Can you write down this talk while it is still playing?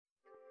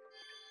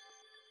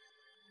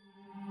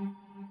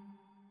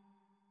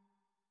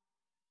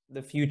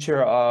the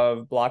future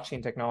of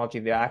blockchain technology,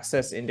 the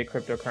access into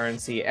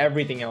cryptocurrency,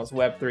 everything else,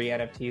 Web3,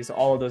 NFTs,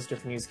 all of those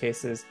different use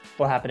cases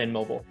will happen in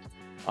mobile.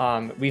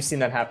 We've seen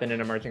that happen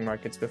in emerging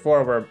markets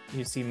before, where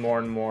you see more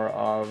and more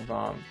of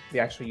the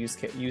actual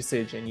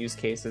usage and use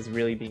cases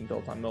really being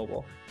built on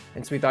mobile.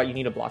 And so we thought you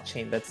need a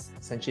blockchain that's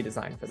essentially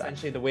designed for that.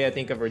 Essentially, the way I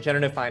think of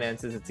regenerative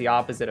finance is it's the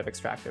opposite of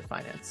extractive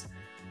finance.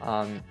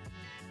 And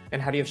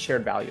how do you have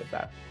shared value of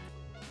that?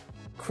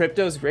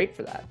 Crypto is great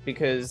for that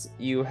because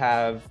you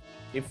have,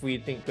 if we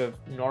think of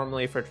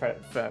normally for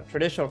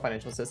traditional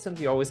financial systems,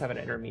 you always have an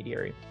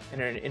intermediary.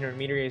 And an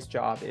intermediary's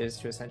job is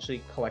to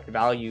essentially collect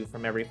value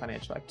from every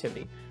financial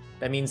activity.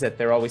 That means that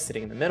they're always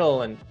sitting in the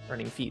middle and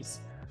earning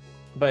fees.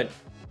 But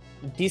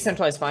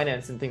decentralized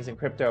finance and things in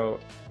crypto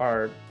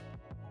are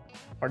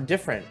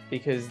different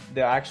because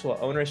the actual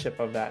ownership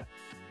of that,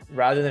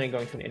 rather than it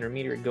going to an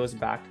intermediary, goes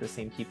back to the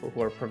same people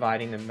who are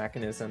providing the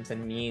mechanisms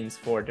and means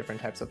for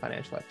different types of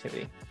financial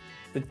activity.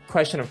 The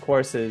question, of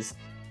course, is,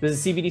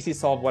 does the CBDC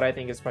solve what I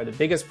think is probably the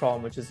biggest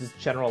problem, which is this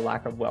general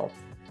lack of wealth?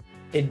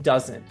 It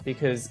doesn't,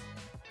 because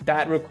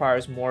that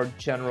requires more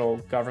general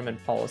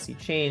government policy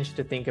change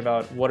to think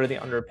about what are the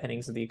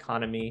underpinnings of the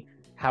economy,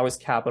 how is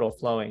capital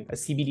flowing. A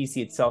CBDC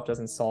itself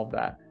doesn't solve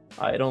that.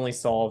 It only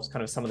solves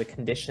kind of some of the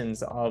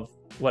conditions of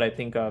what I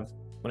think of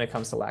when it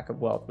comes to lack of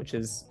wealth, which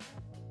is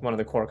one of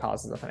the core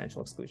causes of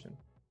financial exclusion.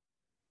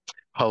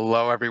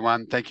 Hello,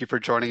 everyone. Thank you for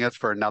joining us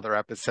for another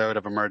episode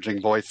of Emerging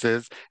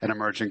Voices, an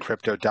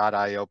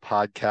EmergingCrypto.io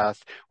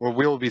podcast, where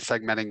we will be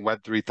segmenting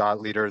Web3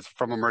 thought leaders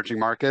from emerging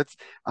markets.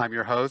 I'm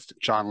your host,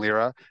 John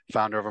Lira,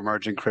 founder of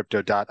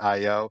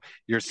EmergingCrypto.io,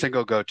 your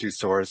single go-to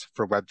source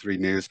for Web3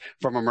 news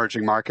from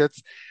emerging markets.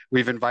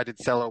 We've invited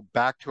Celo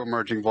back to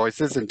Emerging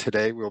Voices, and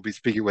today we'll be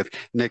speaking with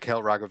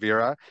Nikhil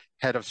Raghuveera,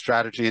 Head of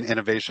Strategy and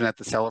Innovation at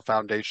the Celo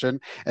Foundation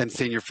and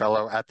Senior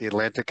Fellow at the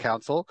Atlantic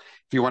Council.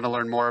 If you want to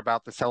learn more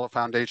about the Celo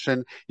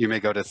Foundation, you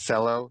may go to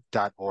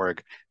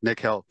celo.org.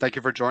 Nikhil, thank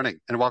you for joining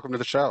and welcome to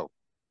the show.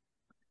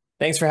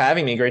 Thanks for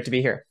having me. Great to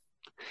be here.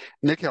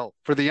 Nikhil,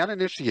 for the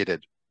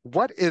uninitiated,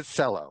 what is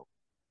Celo?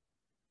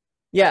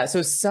 Yeah,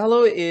 so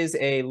Celo is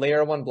a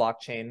layer one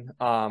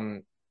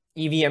blockchain,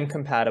 EVM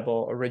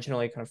compatible,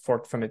 originally kind of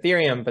forked from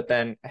Ethereum, but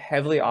then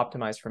heavily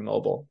optimized for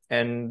mobile.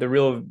 And the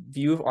real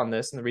view on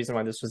this, and the reason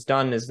why this was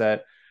done, is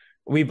that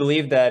we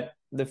believe that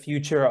the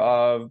future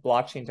of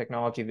blockchain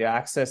technology, the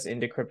access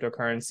into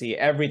cryptocurrency,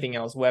 everything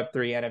else, Web3,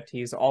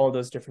 NFTs, all of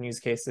those different use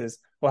cases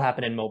will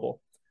happen in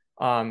mobile.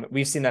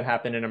 We've seen that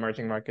happen in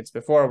emerging markets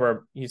before,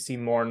 where you see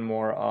more and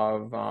more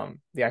of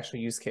the actual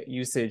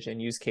usage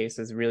and use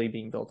cases really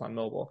being built on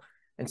mobile.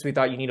 And so we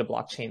thought you need a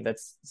blockchain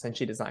that's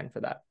essentially designed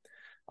for that.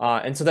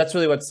 And so that's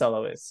really what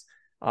Celo is.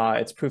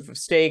 It's proof of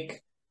stake,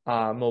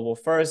 mobile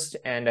first,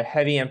 and a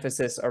heavy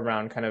emphasis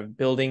around kind of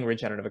building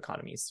regenerative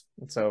economies.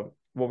 And so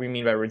what we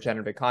mean by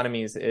regenerative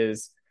economies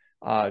is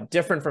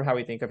different from how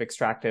we think of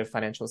extractive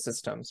financial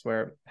systems,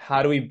 where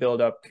how do we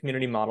build up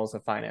community models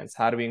of finance?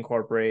 How do we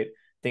incorporate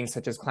things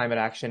such as climate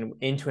action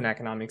into an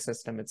economic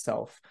system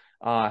itself?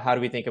 How do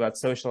we think about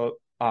social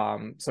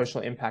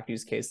impact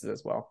use cases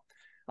as well?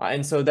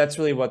 And so that's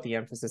really what the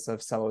emphasis of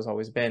Celo has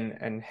always been,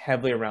 and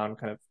heavily around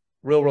kind of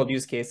real world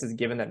use cases,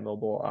 given that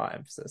mobile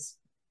emphasis.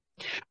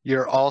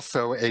 You're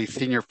also a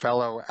senior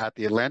fellow at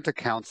the Atlantic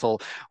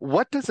Council.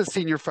 What does a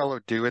senior fellow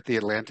do at the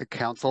Atlantic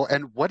Council,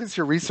 and what is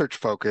your research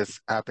focus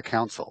at the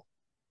council?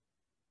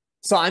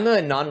 So I'm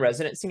a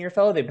non-resident senior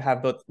fellow. They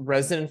have both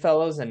resident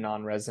fellows and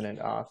non-resident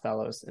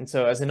fellows. And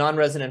so as a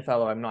non-resident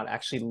fellow, I'm not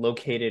actually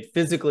located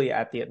physically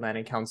at the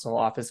Atlantic Council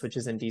office, which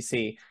is in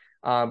DC.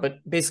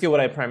 But basically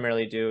what I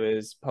primarily do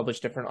is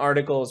publish different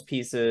articles,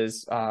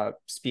 pieces,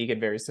 speak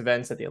at various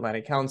events at the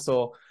Atlantic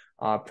Council,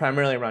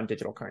 primarily around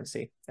digital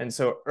currency. And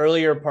so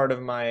earlier part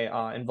of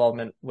my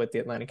involvement with the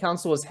Atlantic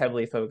Council was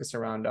heavily focused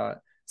around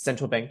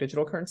central bank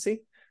digital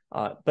currency.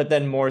 But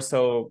then more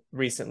so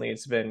recently,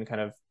 it's been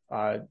kind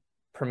of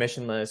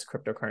permissionless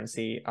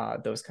cryptocurrency,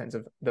 those kinds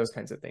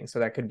of things. So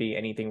that could be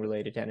anything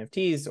related to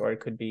NFTs, or it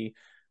could be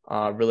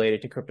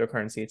related to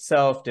cryptocurrency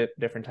itself,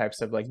 different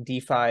types of like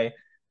DeFi.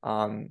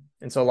 And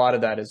so a lot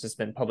of that has just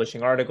been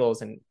publishing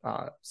articles and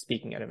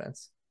speaking at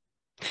events.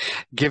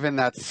 Given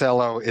that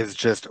Celo is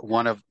just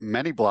one of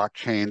many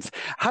blockchains,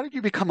 how did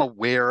you become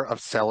aware of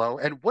Celo,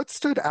 and what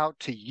stood out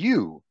to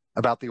you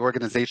about the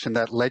organization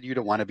that led you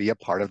to want to be a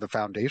part of the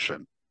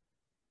foundation?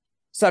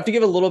 So I have to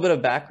give a little bit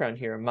of background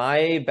here.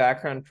 My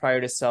background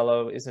prior to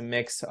Celo is a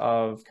mix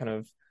of kind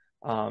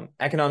of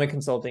economic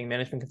consulting,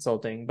 management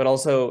consulting, but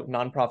also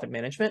nonprofit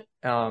management,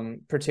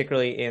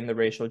 particularly in the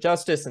racial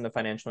justice and the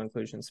financial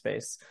inclusion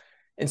space.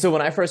 And so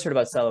when I first heard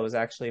about Celo was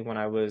actually when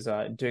I was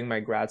doing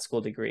my grad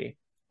school degree,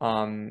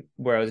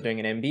 where I was doing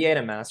an MBA and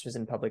a master's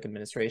in public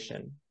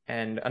administration.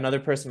 And another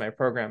person in my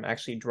program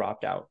actually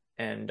dropped out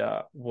and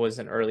was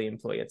an early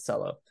employee at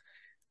Celo.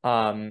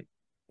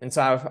 And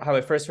so how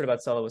I first heard about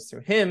Celo was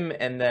through him,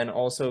 and then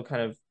also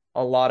kind of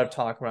a lot of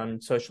talk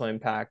around social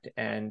impact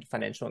and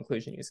financial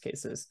inclusion use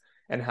cases,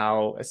 and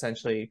how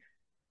essentially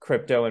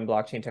crypto and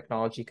blockchain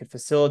technology could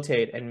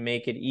facilitate and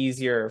make it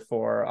easier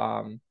for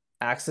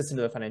access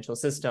into the financial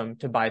system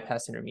to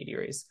bypass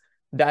intermediaries.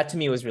 That to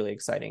me was really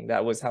exciting.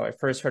 That was how I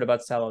first heard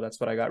about Celo. That's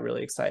what I got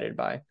really excited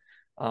by,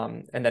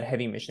 and that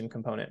heavy mission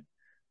component.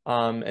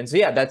 And so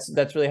yeah,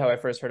 that's really how I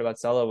first heard about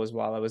Celo, was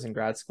while I was in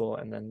grad school,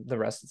 and then the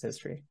rest is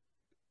history.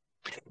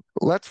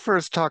 Let's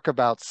first talk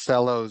about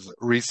Celo's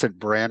recent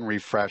brand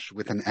refresh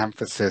with an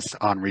emphasis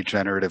on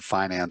regenerative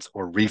finance,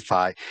 or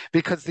ReFi,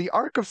 because the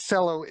arc of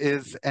Celo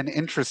is an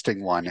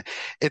interesting one.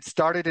 It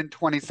started in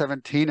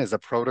 2017 as a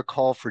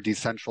protocol for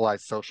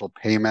decentralized social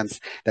payments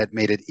that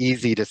made it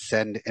easy to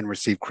send and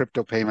receive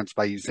crypto payments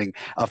by using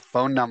a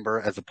phone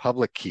number as a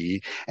public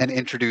key, and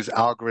introduced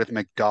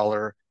algorithmic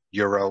dollar,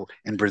 euro,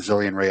 and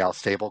Brazilian real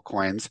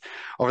stablecoins.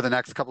 Over the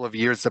next couple of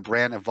years, the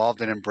brand evolved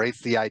and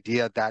embraced the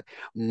idea that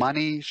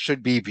money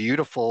should be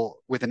beautiful,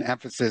 with an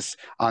emphasis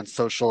on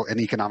social and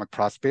economic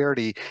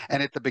prosperity.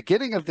 And at the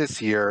beginning of this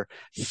year,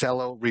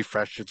 Celo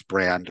refreshed its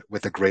brand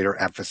with a greater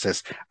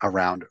emphasis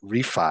around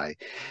ReFi.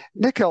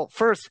 Nikhil,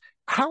 first,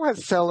 how has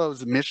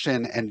Celo's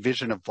mission and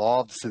vision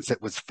evolved since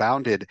it was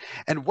founded?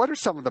 And what are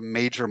some of the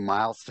major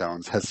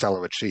milestones has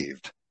Celo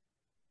achieved?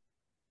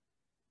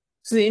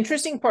 So the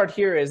interesting part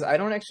here is I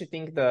don't actually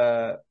think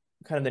the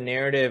kind of the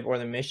narrative or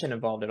the mission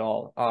evolved at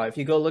all. If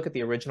you go look at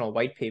the original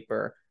white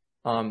paper,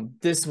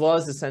 this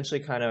was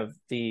essentially kind of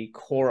the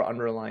core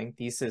underlying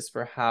thesis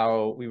for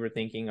how we were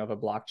thinking of a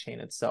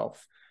blockchain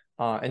itself.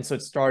 And so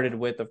it started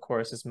with, of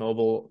course, this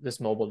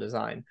mobile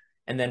design.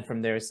 And then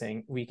from there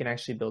saying we can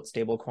actually build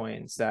stable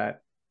coins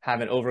that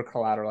have an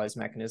over-collateralized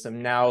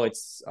mechanism. Now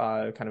it's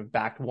kind of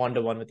backed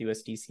one-to-one with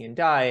USDC and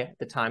DAI. At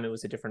the time, it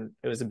was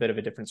a bit of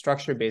a different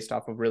structure based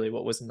off of really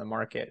what was in the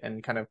market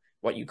and kind of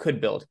what you could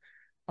build.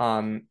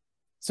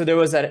 So there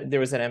was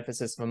an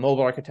emphasis of a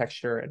mobile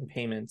architecture and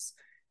payments.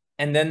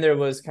 And then there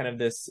was kind of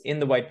this, in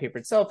the white paper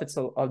itself,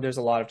 there's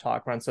a lot of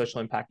talk around social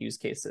impact use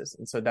cases.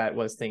 And so that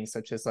was things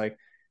such as like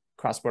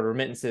cross-border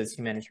remittances,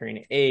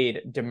 humanitarian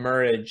aid,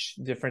 demurrage,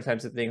 different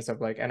types of things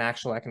of like an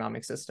actual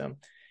economic system.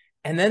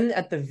 And then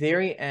at the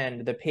very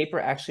end, the paper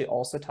actually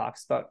also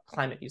talks about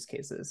climate use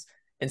cases,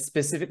 and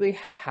specifically,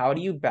 how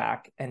do you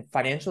back a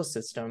financial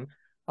system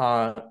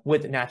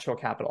with natural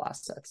capital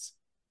assets?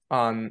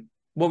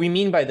 What we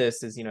mean by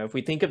this is, if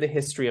we think of the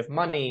history of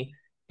money,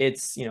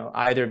 it's,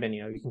 either been,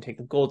 you can take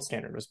the gold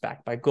standard, was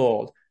backed by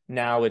gold.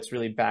 Now it's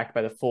really backed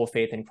by the full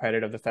faith and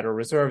credit of the Federal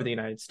Reserve of the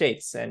United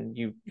States, and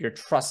your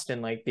trust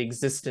in like the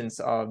existence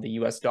of the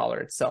US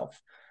dollar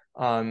itself.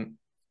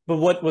 But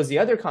what was the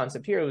other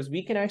concept here was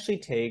we can actually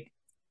take,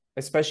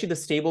 especially the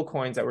stable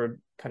coins that were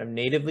kind of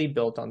natively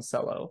built on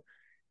Celo,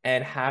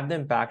 and have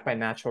them backed by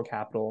natural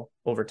capital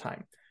over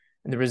time.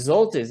 And the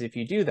result is, if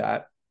you do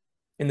that,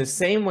 in the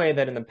same way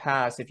that in the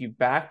past, if you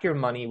backed your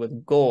money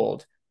with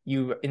gold,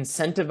 you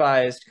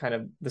incentivized kind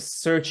of the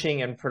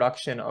searching and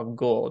production of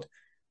gold.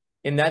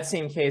 In that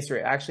same case,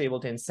 you're actually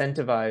able to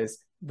incentivize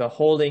the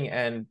holding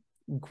and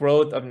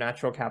growth of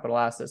natural capital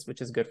assets,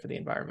 which is good for the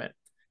environment.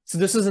 So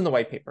this was in the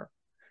white paper.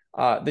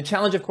 The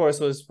challenge, of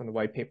course, was when the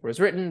white paper was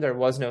written, there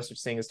was no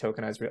such thing as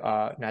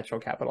tokenized natural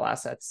capital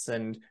assets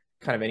and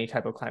kind of any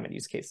type of climate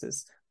use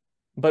cases.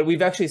 But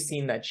we've actually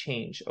seen that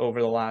change over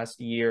the last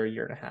year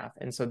and a half.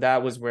 And so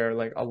that was where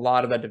like a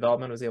lot of that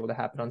development was able to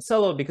happen on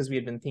Celo, because we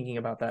had been thinking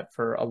about that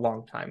for a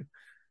long time.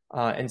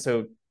 And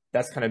so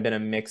that's kind of been a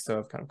mix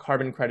of kind of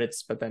carbon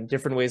credits, but then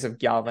different ways of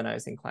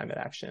galvanizing climate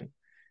action.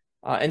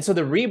 And so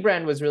the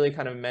rebrand was really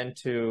kind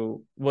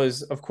of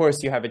was, of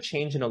course, you have a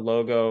change in a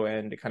logo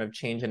and a kind of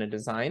change in a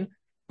design.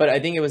 But I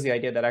think it was the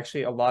idea that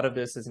actually a lot of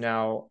this is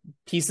now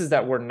pieces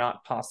that were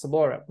not possible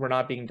or were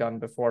not being done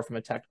before from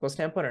a technical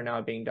standpoint are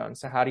now being done.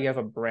 So how do you have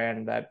a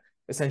brand that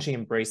essentially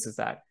embraces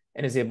that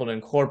and is able to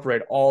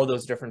incorporate all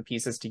those different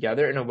pieces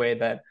together in a way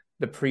that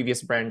the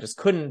previous brand just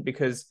couldn't,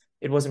 because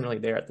it wasn't really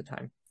there at the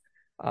time.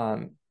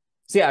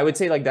 So yeah, I would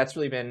say like that's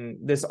really been,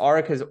 this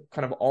arc has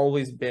kind of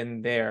always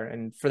been there.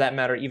 And for that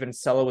matter, even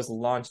Celo was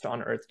launched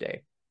on Earth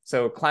Day.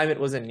 So climate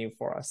wasn't new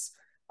for us.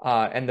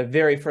 And the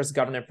very first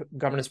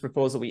governance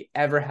proposal we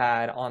ever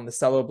had on the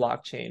Celo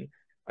blockchain,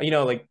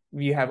 like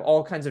we have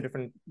all kinds of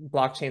different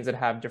blockchains that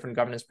have different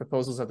governance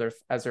proposals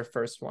as their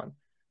first one.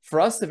 For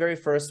us, the very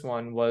first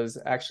one was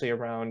actually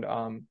around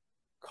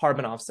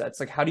carbon offsets.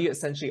 Like, how do you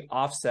essentially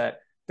offset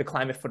the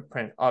climate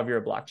footprint of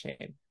your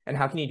blockchain? And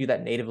how can you do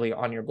that natively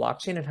on your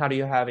blockchain? And how do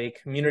you have a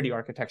community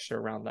architecture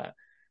around that?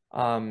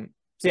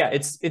 So yeah,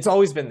 it's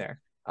always been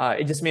there.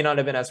 It just may not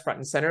have been as front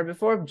and center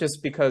before,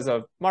 just because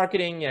of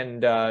marketing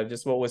and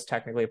just what was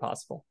technically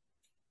possible.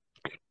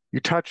 You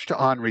touched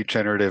on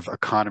regenerative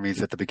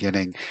economies at the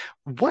beginning.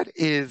 What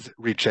is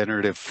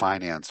regenerative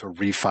finance, or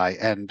ReFi?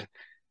 And,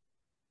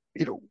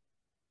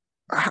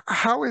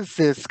 how is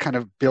this kind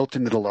of built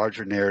into the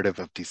larger narrative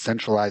of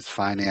decentralized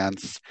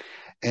finance?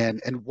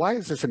 And why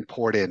is this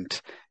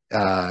important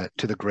to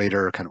the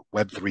greater kind of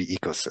Web3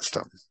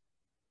 ecosystem?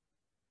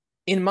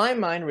 In my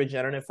mind,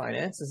 regenerative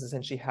finance is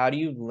essentially how do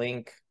you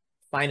link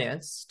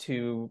finance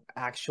to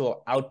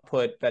actual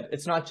output, that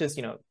it's not just,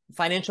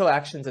 financial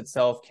actions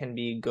itself can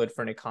be good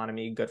for an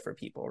economy, good for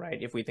people, right?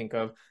 If we think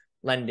of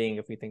lending,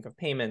 if we think of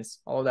payments,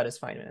 all of that is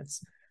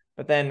finance.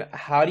 But then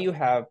how do you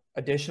have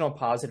additional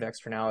positive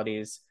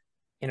externalities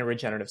in a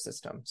regenerative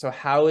system? So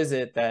how is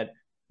it that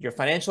your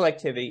financial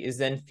activity is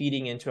then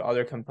feeding into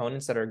other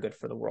components that are good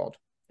for the world?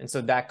 And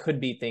so that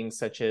could be things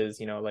such as,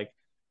 like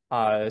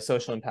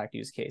social impact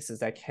use cases,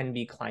 that can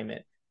be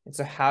climate. And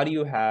so how do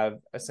you have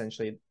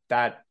essentially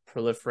that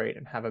proliferate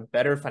and have a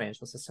better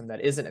financial system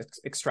that isn't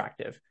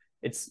extractive?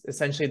 It's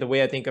essentially, the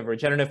way I think of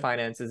regenerative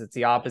finance is it's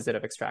the opposite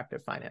of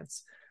extractive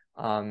finance.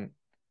 And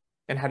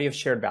how do you have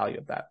shared value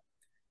of that?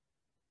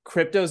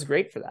 Crypto is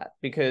great for that,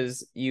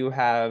 because you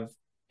have,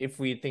 if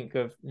we think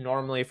of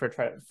normally for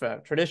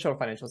traditional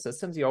financial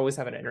systems, you always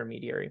have an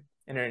intermediary.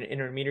 And an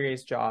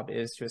intermediary's job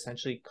is to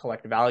essentially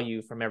collect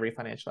value from every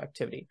financial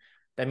activity.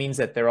 That means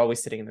that they're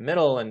always sitting in the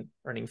middle and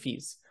earning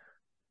fees.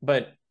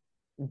 But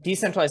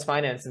decentralized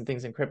finance and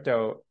things in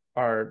crypto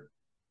are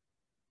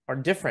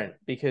different,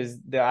 because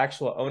the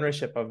actual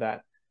ownership of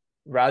that,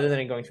 rather than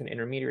it going to an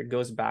intermediary, it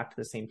goes back to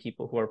the same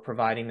people who are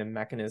providing the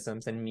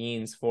mechanisms and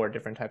means for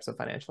different types of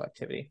financial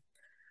activity.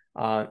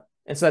 And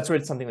so that's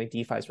where something like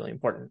DeFi is really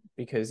important,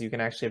 because you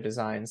can actually have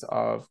designs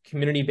of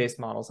community-based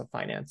models of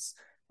finance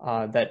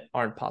that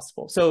aren't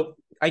possible. So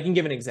I can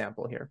give an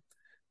example here.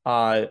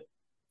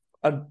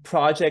 A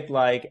project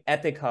like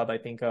Ethic Hub, I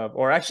think of,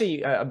 or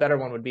actually a better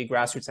one would be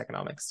Grassroots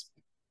Economics.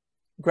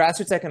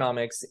 Grassroots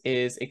Economics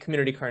is a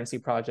community currency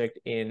project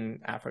in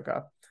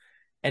Africa.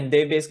 And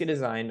they basically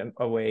designed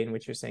a way in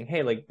which you're saying,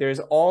 hey, like there's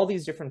all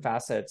these different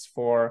facets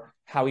for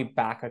how we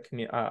back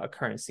a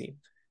currency.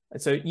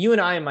 And so you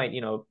and I might,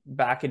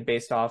 back it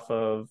based off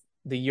of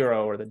the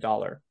euro or the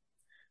dollar.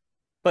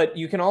 But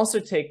you can also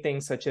take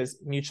things such as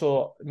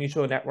mutual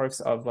networks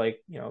of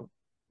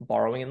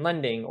borrowing and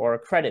lending, or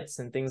credits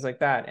and things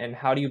like that. And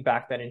how do you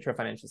back that into a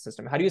financial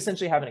system? How do you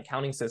essentially have an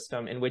accounting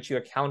system in which you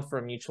account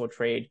for mutual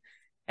trade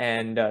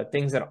and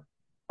things that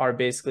are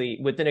basically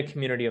within a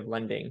community of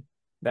lending?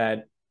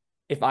 That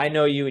if I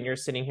know you and you're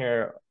sitting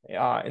here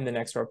in the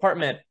next door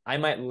apartment, I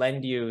might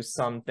lend you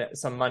some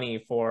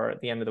money for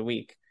the end of the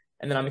week.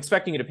 And then I'm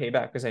expecting you to pay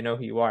back because I know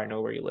who you are, I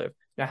know where you live.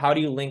 Now, how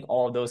do you link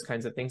all of those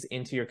kinds of things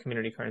into your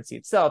community currency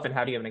itself? And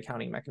how do you have an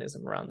accounting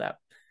mechanism around that?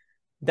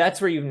 That's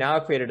where you've now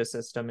created a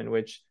system in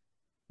which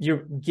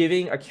you're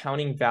giving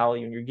accounting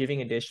value and you're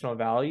giving additional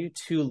value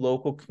to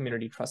local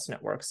community trust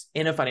networks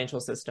in a financial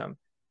system.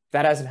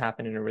 That hasn't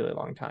happened in a really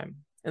long time.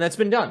 And that's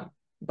been done,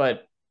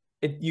 but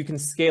you can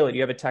scale it.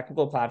 You have a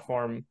technical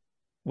platform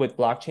with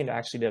blockchain to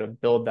actually be able to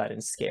build that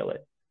and scale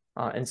it.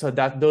 And so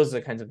those are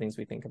the kinds of things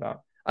we think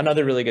about.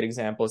 Another really good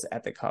example is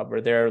Ethic Hub,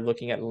 where they're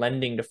looking at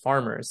lending to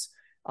farmers.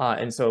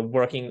 And so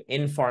working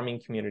in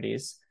farming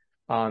communities.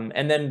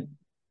 And then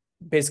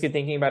basically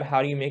thinking about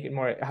how do you make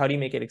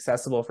it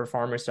accessible for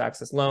farmers to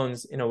access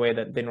loans in a way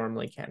that they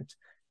normally can't.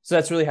 So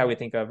that's really how we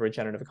think of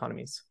regenerative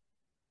economies.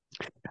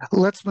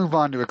 Let's move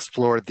on to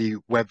explore the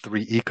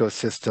Web3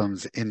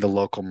 ecosystems in the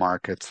local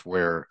markets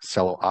where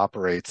Celo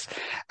operates.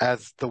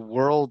 As the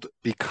world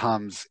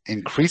becomes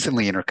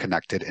increasingly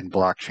interconnected and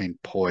blockchain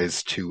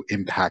poised to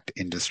impact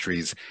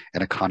industries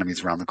and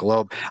economies around the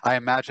globe, I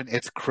imagine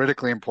it's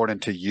critically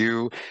important to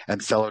you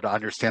and Celo to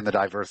understand the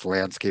diverse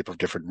landscape of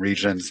different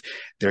regions,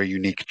 their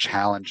unique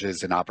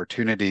challenges and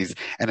opportunities,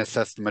 and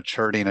assess the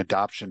maturity and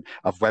adoption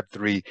of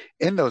Web3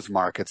 in those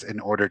markets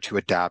in order to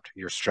adapt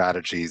your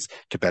strategies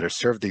to better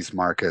serve these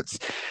markets.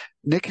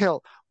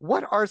 Nikhil,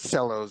 what are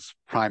Celo's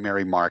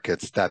primary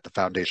markets that the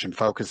foundation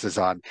focuses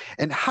on,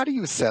 and how do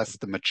you assess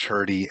the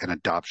maturity and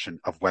adoption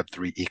of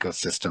Web3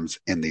 ecosystems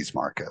in these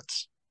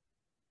markets?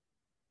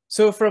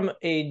 So from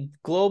a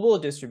global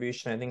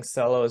distribution, I think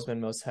Celo has been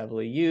most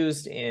heavily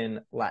used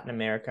in Latin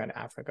America and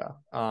Africa.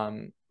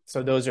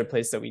 So those are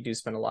places that we do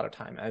spend a lot of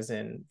time, as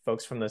in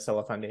folks from the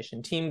Celo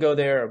Foundation team go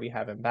there, or we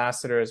have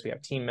ambassadors, we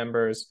have team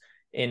members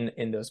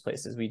in those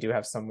places. We do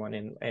have someone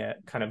in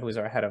kind of who's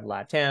our head of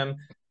LATAM.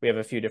 We have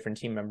a few different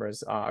team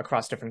members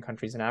across different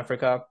countries in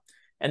Africa.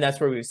 And that's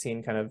where we've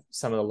seen kind of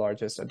some of the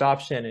largest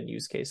adoption and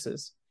use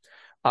cases.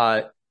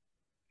 But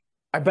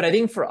I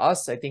think for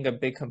us, I think a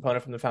big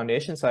component from the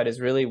foundation side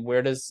is really,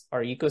 where does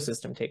our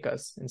ecosystem take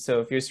us? And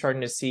so if you're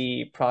starting to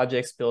see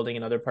projects building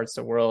in other parts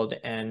of the world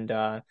and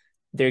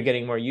they're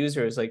getting more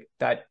users, like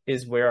that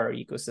is where our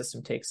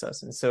ecosystem takes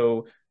us. And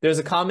so there's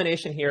a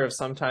combination here of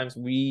sometimes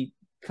we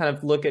kind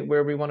of look at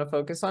where we want to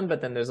focus on, but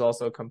then there's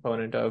also a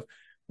component of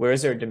where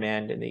is there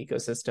demand in the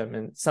ecosystem,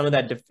 and some of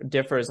that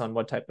differs on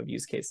what type of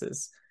use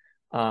cases.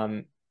 So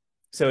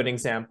an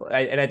example,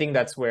 and I think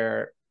that's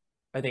where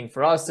I think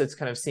for us it's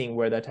kind of seeing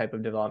where that type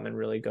of development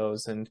really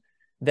goes. And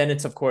then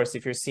it's, of course,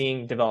 if you're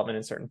seeing development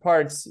in certain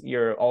parts,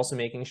 you're also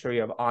making sure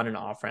you have on and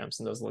off ramps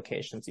in those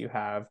locations. You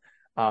have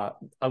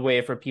a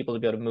way for people to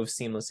be able to move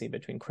seamlessly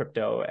between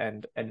crypto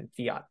and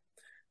fiat.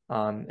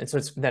 And so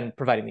it's then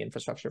providing the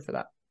infrastructure for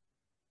that.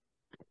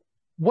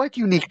 What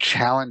unique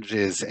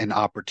challenges and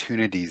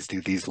opportunities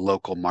do these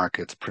local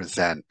markets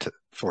present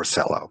for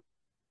Celo?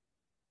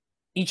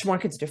 Each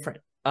market's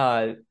different.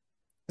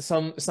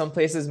 Some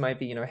places might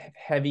be,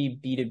 heavy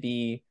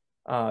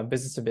B2B,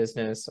 business to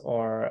business,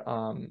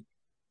 or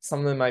Some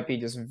of them might be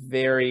just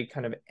very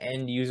kind of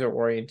end user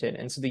oriented.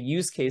 And so the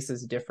use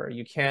cases differ.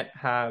 You can't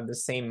have the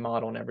same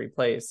model in every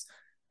place.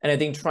 And I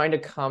think trying to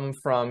come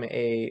from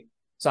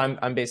so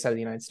I'm based out of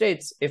the United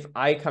States. If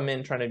I come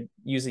in trying to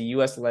use a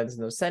US lens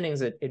in those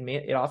settings,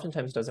 it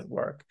oftentimes doesn't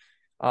work.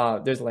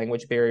 There's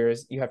language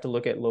barriers. You have to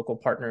look at local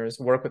partners,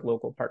 work with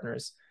local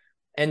partners.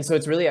 And so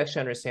it's really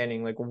actually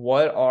understanding like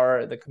what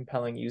are the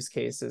compelling use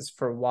cases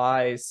for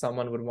why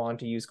someone would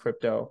want to use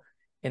crypto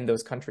in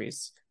those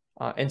countries.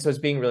 And so it's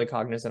being really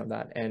cognizant of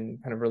that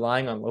and kind of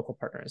relying on local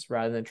partners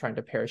rather than trying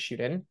to parachute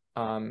in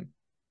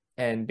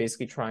and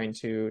basically trying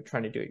to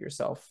do it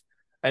yourself.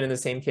 And in the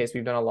same case,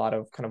 we've done a lot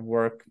of kind of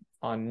work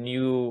on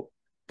new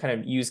kind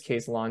of use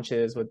case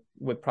launches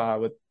with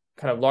kind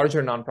of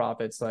larger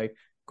nonprofits like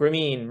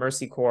Grameen,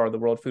 Mercy Corps, the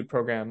World Food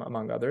Program,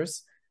 among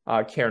others,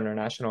 Care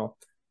International.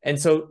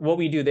 And so what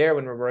we do there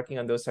when we're working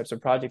on those types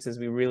of projects is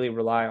we really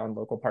rely on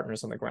local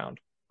partners on the ground.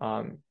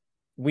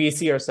 We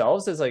see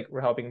ourselves as like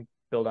we're helping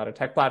build out a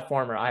tech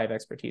platform, or I have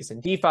expertise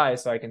in DeFi,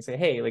 so I can say,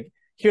 hey, like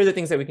here are the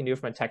things that we can do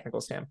from a technical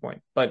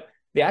standpoint. But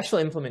the actual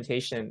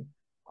implementation,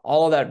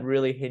 all of that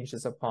really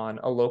hinges upon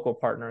a local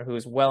partner who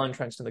is well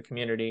entrenched in the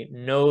community,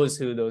 knows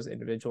who those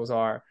individuals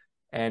are,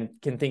 and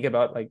can think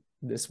about like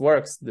this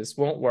works, this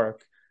won't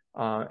work,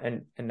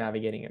 and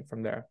navigating it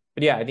from there.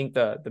 But yeah, I think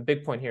the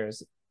big point here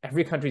is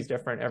every country is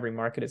different, every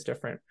market is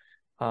different,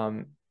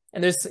 and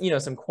there's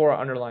some core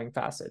underlying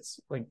facets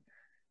like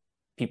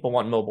people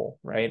want mobile,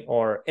 right?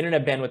 Or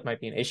internet bandwidth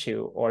might be an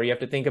issue, or you have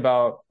to think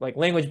about like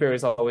language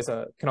barriers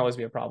can always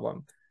be a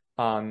problem,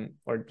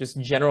 or just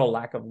general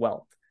lack of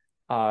wealth.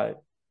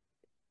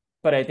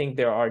 But I think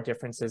there are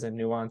differences and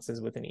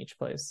nuances within each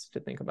place to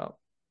think about.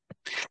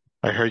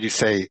 I heard you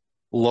say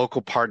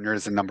local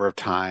partners a number of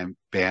times,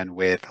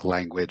 bandwidth,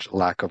 language,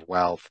 lack of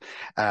wealth,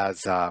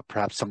 as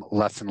perhaps some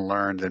lesson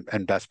learned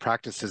and best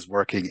practices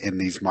working in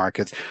these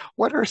markets.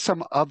 What are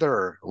some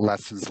other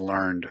lessons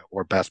learned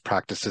or best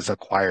practices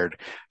acquired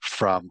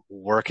from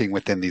working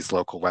within these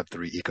local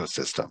Web3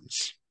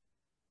 ecosystems?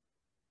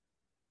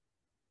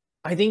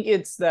 I think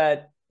it's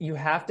that you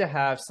have to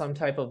have some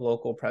type of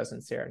local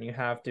presence there, and you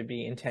have to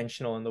be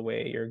intentional in the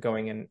way you're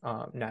going and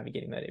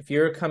navigating that. If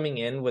you're coming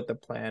in with the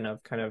plan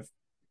of kind of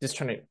just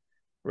trying to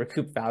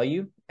recoup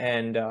value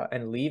and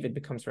leave, it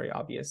becomes very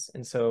obvious.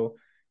 And so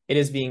it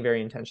is being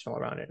very intentional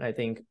around it. And I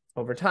think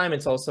over time,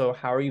 it's also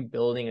how are you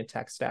building a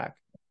tech stack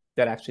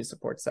that actually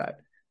supports that?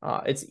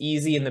 It's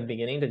easy in the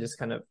beginning to just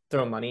kind of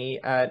throw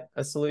money at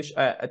a solution,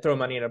 throw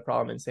money at a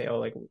problem and say, oh,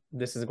 like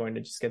this is going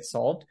to just get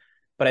solved.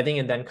 But I think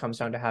it then comes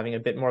down to having a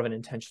bit more of an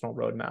intentional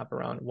roadmap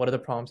around what are the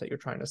problems that you're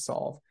trying to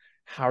solve?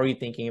 How are you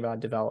thinking about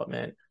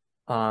development?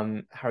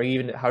 How are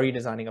you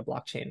designing a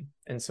blockchain?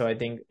 And so I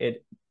think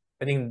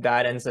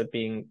that ends up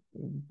being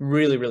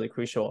really, really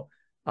crucial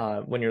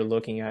when you're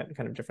looking at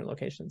kind of different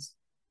locations.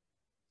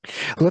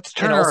 Let's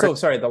turn. And also,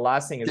 sorry, the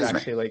last thing is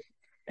actually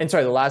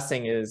the last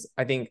thing is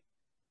I think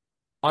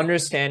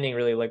understanding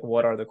really like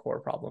what are the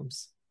core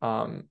problems.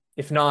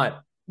 If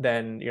not,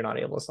 then you're not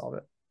able to solve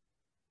it.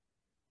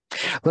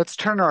 Let's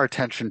turn our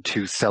attention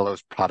to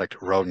Celo's product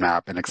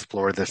roadmap and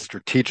explore the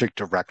strategic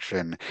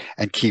direction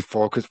and key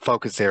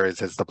focus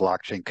areas as the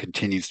blockchain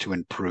continues to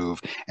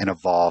improve and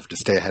evolve to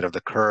stay ahead of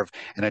the curve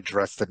and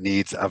address the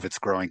needs of its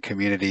growing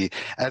community,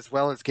 as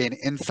well as gain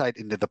insight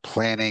into the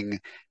planning,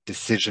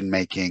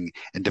 decision-making,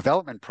 and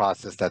development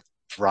process that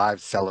drive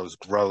Celo's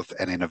growth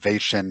and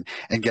innovation,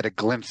 and get a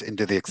glimpse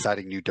into the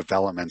exciting new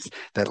developments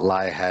that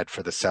lie ahead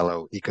for the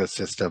Celo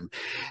ecosystem.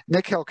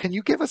 Nikhil, can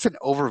you give us an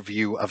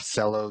overview of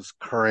Celo's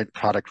current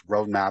product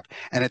roadmap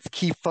and its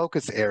key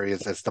focus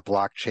areas as the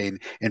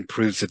blockchain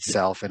improves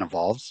itself and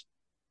evolves?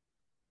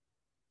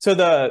 So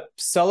the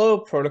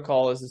Celo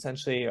protocol is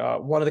essentially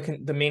one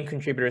of the main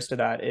contributors to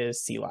that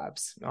is C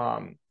Labs.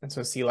 And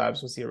so C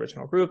Labs was the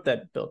original group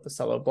that built the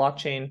Celo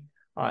blockchain.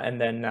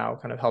 And then now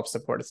kind of helps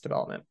support its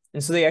development.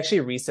 And so they actually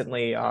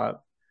recently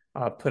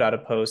put out a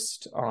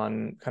post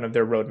on kind of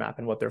their roadmap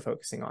and what they're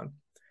focusing on.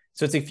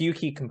 So it's a few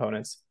key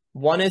components.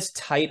 One is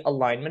tight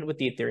alignment with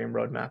the Ethereum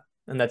roadmap.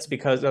 And that's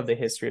because of the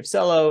history of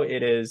Celo.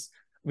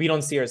 We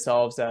don't see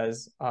ourselves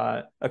as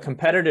a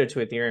competitor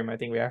to Ethereum. I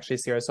think we actually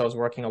see ourselves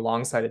working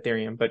alongside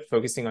Ethereum, but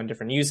focusing on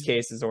different use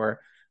cases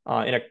or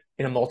in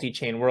a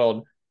multi-chain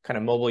world, kind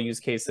of mobile use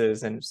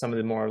cases and some of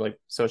the more like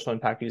social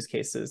impact use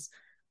cases.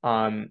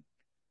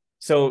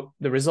 So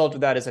the result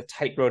of that is a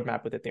tight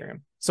roadmap with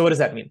Ethereum. So what does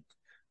that mean?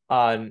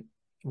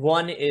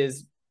 One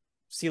is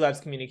C Labs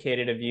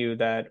communicated a view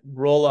that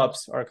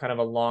rollups are kind of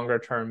a longer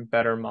term,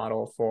 better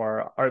model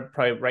are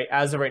probably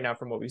as of right now,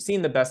 from what we've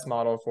seen, the best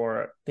model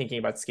for thinking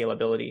about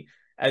scalability,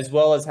 as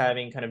well as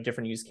having kind of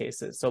different use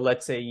cases. So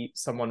let's say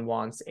someone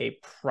wants a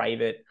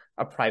private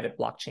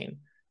blockchain,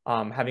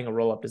 having a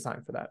rollup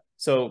design for that.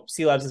 So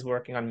C Labs is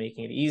working on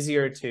making it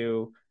easier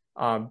to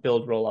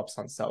build rollups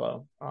on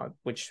Celo,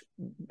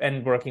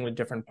 and working with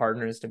different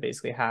partners to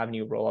basically have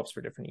new rollups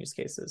for different use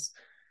cases.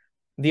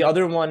 The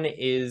other one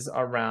is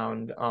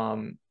around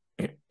overall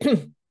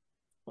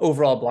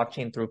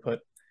blockchain throughput.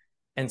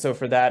 And so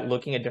for that,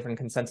 looking at different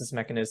consensus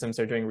mechanisms,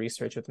 they're doing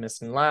research with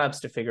Mist and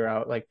Labs to figure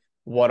out like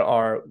what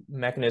are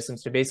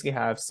mechanisms to basically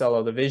have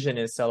Celo. The vision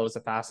is Celo is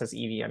the fastest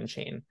EVM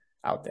chain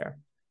out there.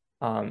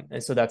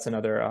 And so that's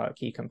another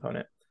key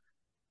component.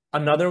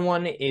 Another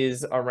one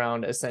is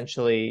around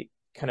essentially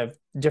kind of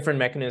different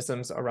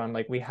mechanisms around,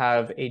 like, we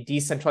have a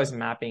decentralized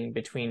mapping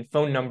between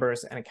phone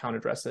numbers and account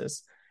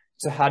addresses.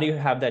 So how do you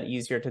have that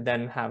easier to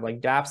then have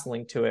like dApps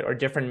linked to it, or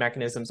different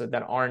mechanisms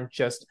that aren't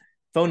just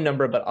phone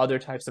number, but other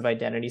types of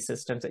identity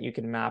systems that you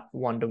can map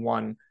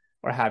one-to-one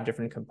or have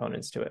different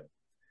components to it.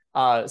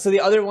 So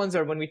the other ones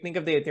are, when we think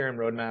of the Ethereum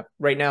roadmap,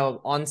 right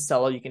now on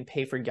Celo, you can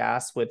pay for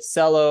gas with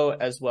Celo,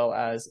 as well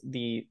as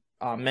the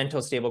Mento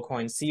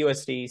stablecoins,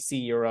 CUSD, C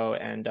Euro,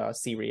 and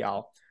C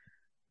Real.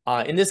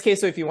 In this case,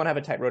 so if you want to have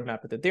a tight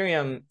roadmap with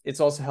Ethereum, it's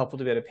also helpful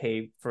to be able to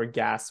pay for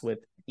gas with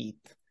ETH.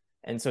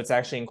 And so it's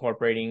actually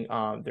incorporating,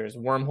 there's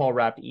wormhole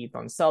wrapped ETH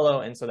on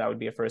Celo. And so that would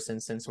be a first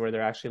instance where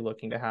they're actually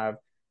looking to have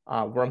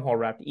wormhole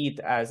wrapped ETH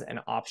as an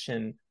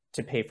option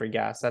to pay for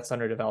gas. That's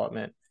under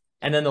development.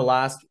 And then the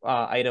last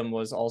item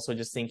was also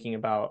just thinking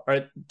about,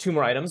 or two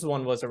more items.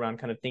 One was around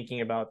kind of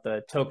thinking about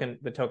the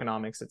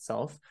tokenomics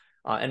itself,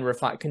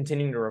 and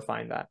continuing to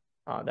refine that.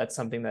 That's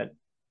something that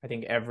I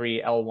think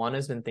every L1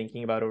 has been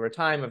thinking about over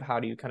time, of how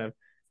do you kind of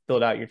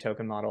build out your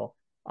token model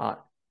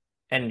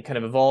and kind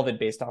of evolve it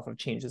based off of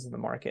changes in the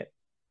market.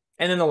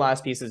 And then the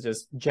last piece is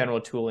just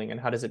general tooling, and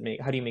how do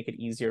you make it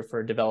easier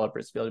for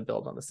developers to be able to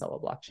build on the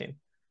Celo blockchain?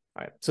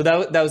 All right, so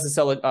that was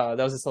the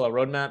Celo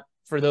roadmap.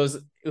 For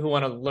those who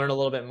want to learn a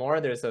little bit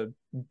more, there's a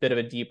bit of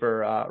a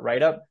deeper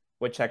write-up,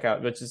 which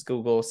is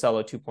Google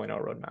Celo 2.0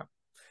 roadmap.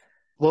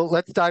 Well,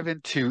 let's dive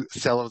into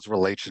Celo's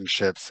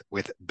relationships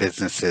with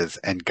businesses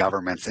and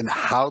governments, and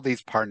how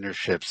these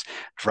partnerships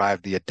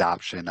drive the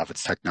adoption of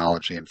its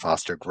technology and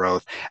foster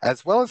growth,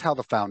 as well as how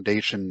the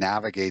foundation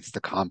navigates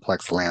the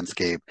complex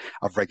landscape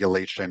of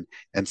regulation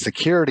and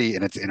security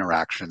in its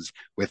interactions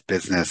with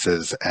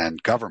businesses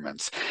and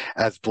governments.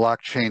 As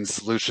blockchain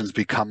solutions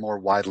become more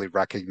widely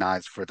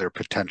recognized for their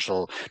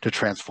potential to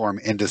transform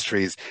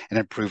industries and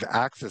improve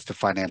access to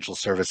financial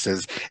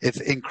services, it's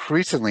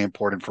increasingly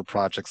important for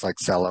projects like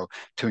Celo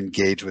to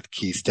engage with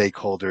key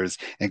stakeholders,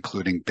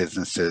 including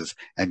businesses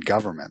and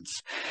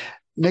governments.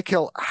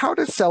 Nikhil, how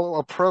does Celo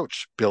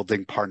approach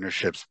building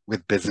partnerships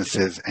with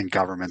businesses and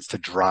governments to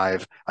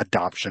drive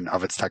adoption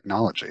of its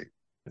technology?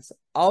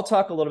 I'll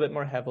talk a little bit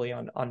more heavily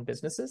on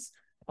businesses,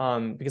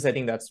 because I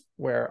think that's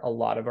where a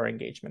lot of our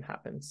engagement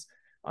happens.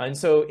 And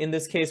so in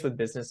this case with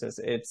businesses,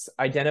 it's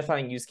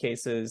identifying use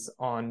cases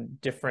on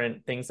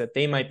different things that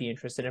they might be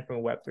interested in from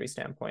a Web3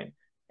 standpoint.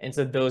 And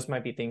so those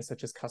might be things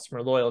such as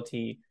customer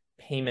loyalty,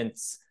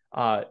 payments,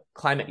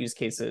 climate use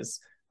cases.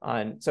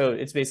 And so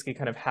it's basically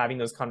kind of having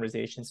those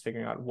conversations,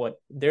 figuring out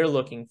what they're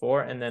looking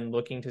for, and then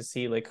looking to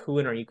see like who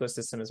in our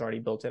ecosystem has already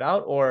built it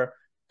out, or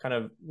kind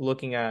of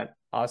looking at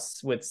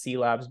us with C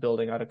Labs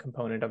building out a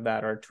component of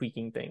that or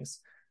tweaking things.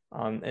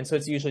 And so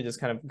it's usually just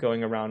kind of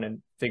going around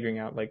and figuring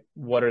out like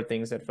what are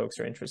things that folks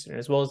are interested in,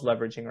 as well as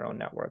leveraging our own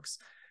networks.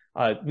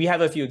 We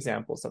have a few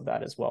examples of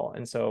that as well.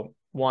 And so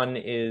one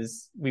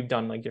is we've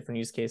done like different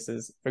use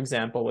cases, for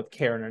example, with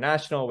CARE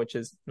International, which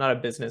is not a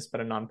business, but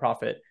a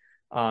nonprofit,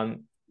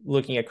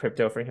 looking at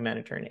crypto for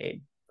humanitarian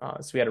aid.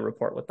 So we had a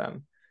report with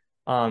them.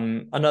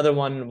 Another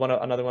one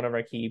of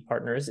our key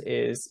partners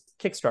is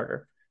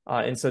Kickstarter.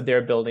 And so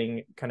they're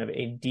building kind of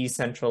a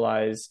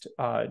decentralized,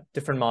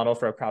 different model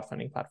for a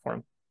crowdfunding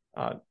platform,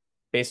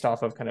 based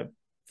off of kind of,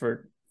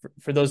 for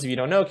those of you who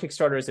don't know,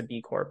 Kickstarter is a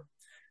B Corp.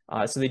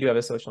 So they do have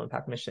a social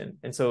impact mission.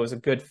 And so it was a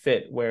good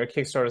fit where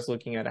Kickstarter is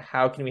looking at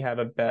how can we have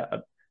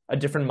a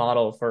different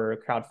model for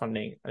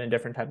crowdfunding and a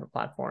different type of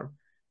platform.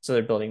 So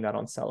they're building that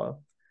on Celo.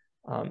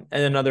 And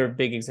another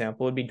big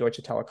example would be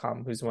Deutsche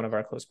Telekom, who's one of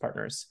our close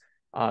partners.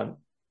 Deutsche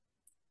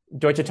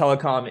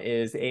Telekom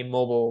is a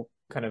mobile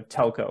kind of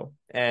telco.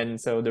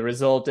 And so the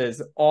result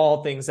is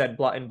all things that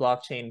in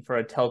blockchain for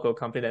a telco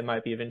company that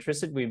might be of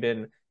interest. We've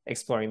been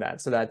exploring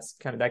that. So that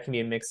can be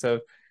a mix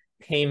of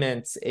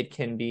payments, it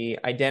can be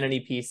identity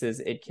pieces,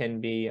 it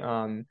can be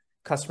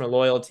customer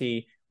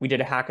loyalty. We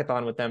did a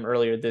hackathon with them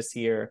earlier this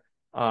year.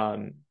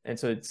 And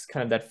so it's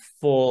kind of that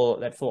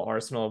full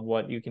arsenal of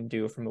what you can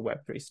do from a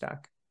Web3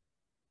 stack.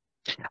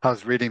 I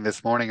was reading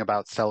this morning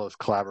about Celo's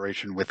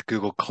collaboration with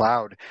Google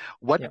Cloud.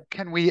 What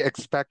can we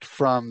expect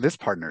from this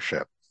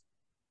partnership?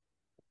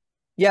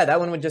 Yeah, that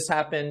one would just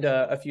happened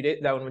a few days.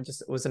 That one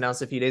was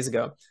announced a few days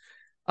ago.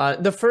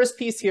 The first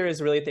piece here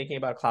is really thinking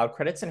about cloud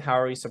credits and how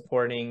are we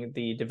supporting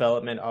the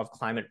development of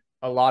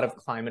a lot of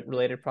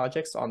climate-related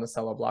projects on the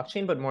Celo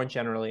blockchain, but more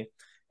generally.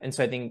 And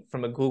so I think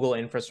from a Google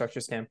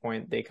infrastructure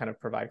standpoint, they kind of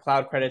provide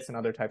cloud credits and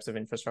other types of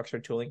infrastructure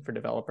tooling for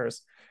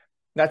developers.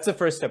 That's the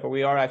first step, but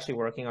we are actually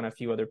working on a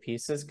few other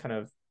pieces, kind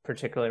of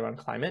particularly around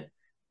climate,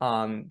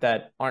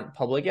 that aren't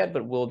public yet,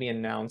 but will be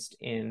announced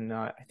in,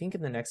 I think,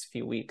 in the next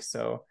few weeks.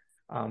 So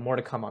more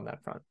to come on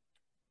that front.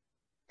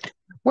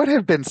 What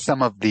have been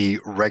some of the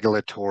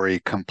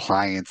regulatory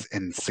compliance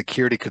and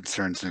security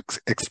concerns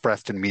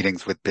expressed in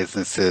meetings with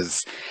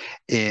businesses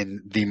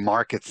in the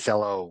market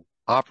Celo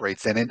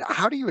operates in, and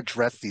how do you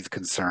address these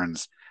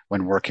concerns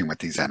when working with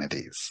these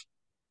entities?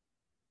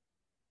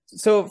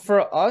 So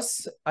for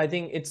us, I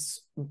think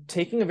it's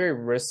taking a very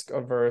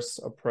risk-averse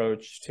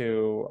approach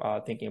to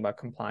thinking about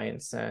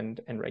compliance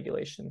and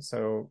regulation.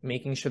 So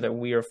making sure that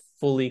we are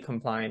fully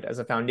compliant as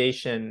a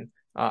foundation.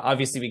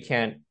 Obviously, we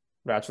can't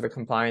vouch for the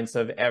compliance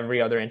of every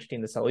other entity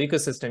in the Celo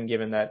ecosystem,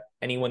 given that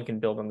anyone can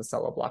build on the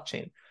Celo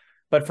blockchain.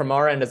 But from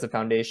our end as a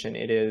foundation,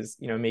 it is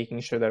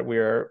making sure that we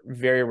are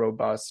very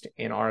robust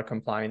in our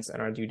compliance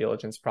and our due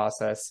diligence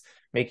process,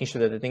 making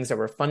sure that the things that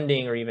we're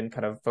funding or even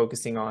kind of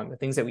focusing on, the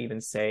things that we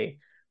even say,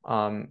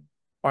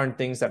 aren't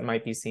things that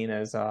might be seen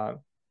as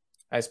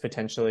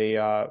potentially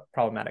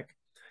problematic.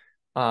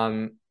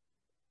 And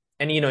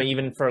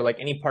even for like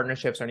any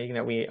partnerships or anything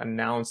that we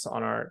announce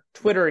on our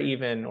Twitter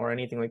even or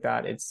anything like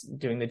that, it's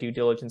doing the due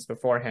diligence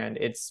beforehand.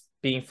 It's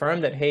being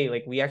firm that, hey,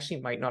 like we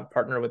actually might not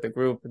partner with a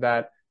group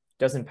that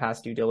doesn't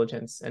pass due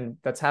diligence. And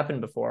that's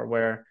happened before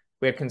where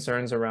we had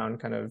concerns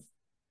around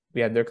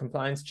we had their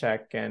compliance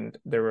check and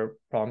there were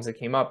problems that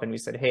came up and we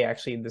said, hey,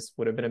 actually this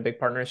would have been a big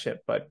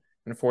partnership, but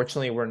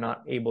unfortunately we're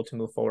not able to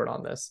move forward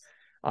on this.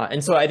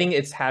 And so I think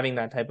it's having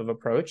that type of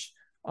approach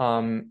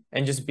and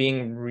just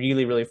being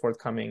really, really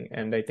forthcoming.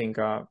 And I think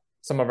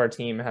some of our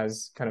team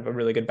has kind of a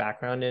really good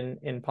background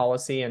in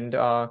policy and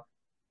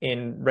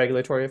in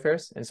regulatory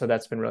affairs. And so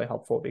that's been really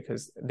helpful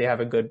because they have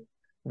a good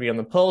read on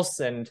the pulse.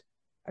 And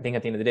I think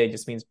at the end of the day, it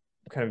just means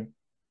kind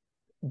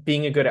of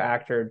being a good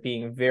actor,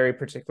 being very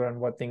particular on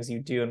what things you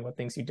do and what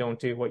things you don't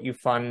do, what you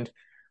fund,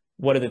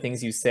 what are the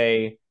things you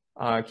say,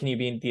 can you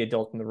be the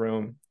adult in the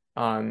room?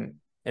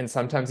 And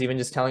sometimes even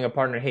just telling a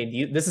partner,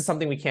 hey, this is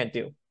something we can't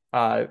do.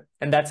 And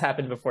that's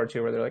happened before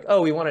too, where they're like,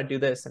 oh, we want to do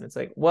this. And it's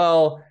like,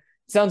 well,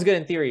 it sounds good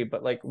in theory,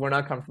 but like, we're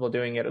not comfortable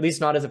doing it, at least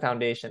not as a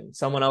foundation.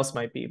 Someone else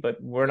might be, but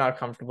we're not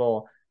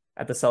comfortable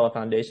at the Celo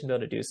Foundation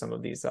to do some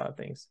of these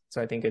things.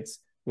 So I think it's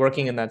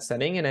working in that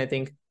setting. And I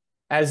think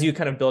as you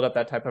kind of build up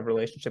that type of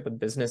relationship with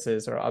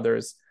businesses or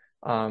others,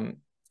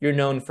 you're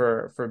known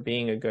for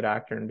being a good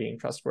actor and being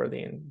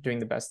trustworthy and doing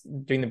the best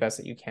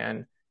that you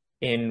can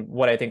in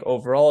what I think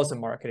overall is a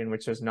market in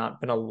which there's not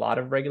been a lot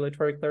of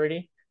regulatory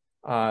clarity,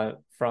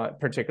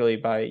 particularly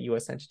by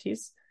US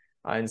entities.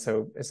 And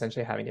so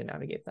essentially having to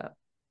navigate that.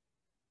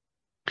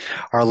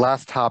 Our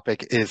last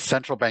topic is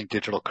central bank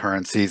digital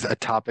currencies, a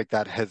topic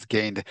that has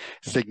gained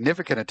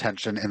significant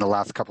attention in the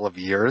last couple of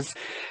years.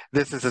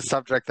 This is a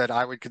subject that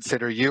I would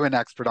consider you an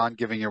expert on,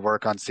 given your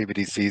work on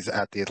CBDCs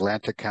at the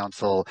Atlantic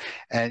Council.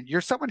 And you're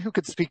someone who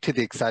could speak to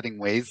the exciting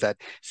ways that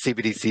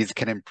CBDCs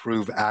can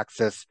improve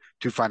access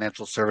to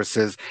financial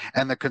services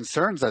and the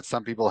concerns that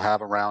some people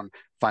have around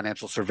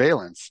financial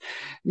surveillance.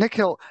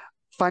 Nikhil,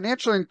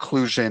 financial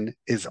inclusion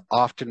is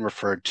often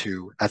referred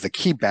to as a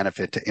key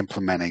benefit to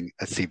implementing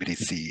a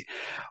CBDC.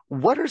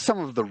 What are some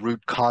of the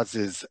root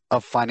causes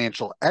of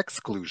financial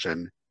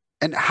exclusion,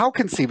 and how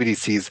can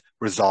CBDCs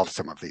resolve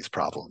some of these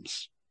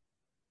problems?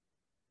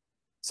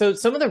 So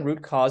some of the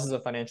root causes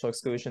of financial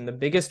exclusion, the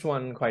biggest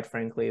one, quite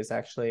frankly, is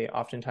actually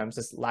oftentimes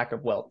this lack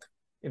of wealth.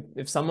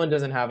 If someone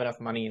doesn't have enough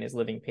money and is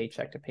living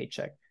paycheck to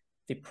paycheck,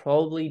 they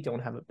probably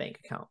don't have a bank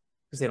account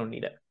because they don't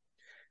need it.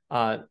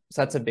 So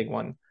that's a big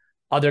one.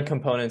 Other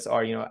components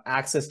are,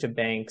 access to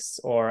banks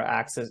or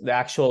the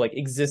actual like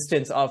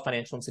existence of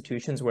financial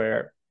institutions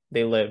where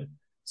they live.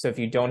 So if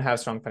you don't have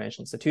strong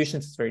financial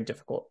institutions, it's very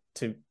difficult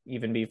to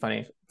even be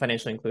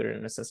financially included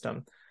in a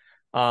system.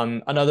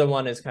 Another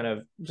one is kind of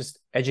just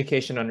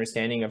education,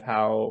 understanding of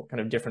how kind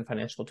of different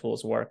financial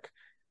tools work.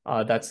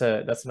 That's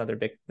another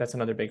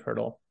big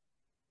hurdle.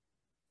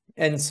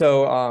 And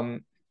so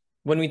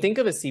when we think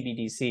of a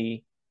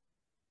CBDC,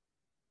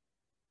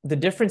 the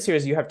difference here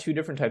is you have two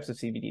different types of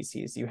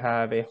CBDCs. You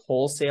have a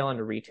wholesale and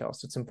a retail.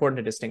 So it's important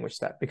to distinguish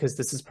that because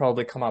this has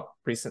probably come up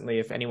recently.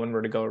 If anyone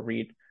were to go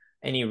read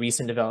any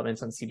recent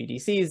developments on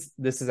CBDCs,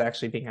 this is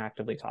actually being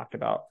actively talked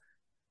about.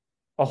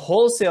 A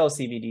wholesale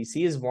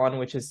CBDC is one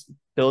which is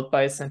built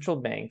by a central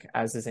bank,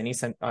 as is any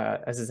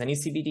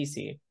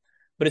CBDC,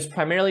 but it's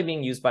primarily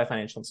being used by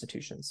financial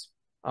institutions.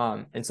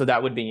 And so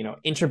that would be,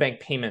 interbank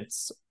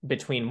payments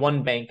between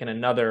one bank and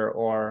another,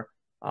 or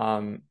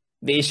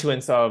the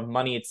issuance of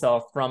money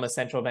itself from a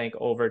central bank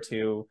over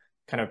to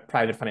kind of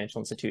private financial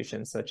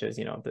institutions, such as,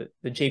 the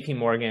JP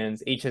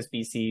Morgans,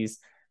 HSBCs,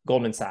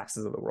 Goldman Sachs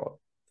of the world.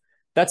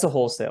 That's a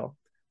wholesale.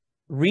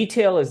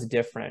 Retail is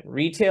different.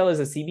 Retail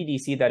is a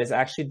CBDC that is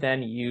actually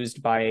then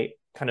used by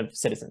kind of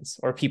citizens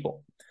or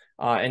people.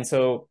 And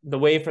so the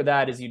way for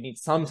that is you need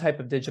some type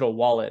of digital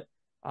wallet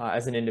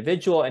as an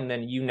individual, and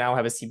then you now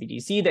have a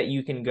CBDC that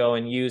you can go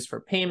and use for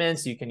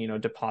payments. You can,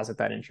 deposit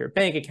that into your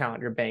bank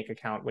account. Your bank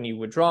account, when you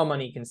withdraw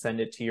money, you can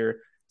send it to your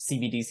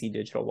CBDC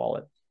digital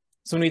wallet.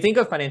 So when we think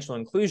of financial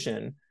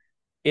inclusion,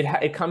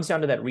 it comes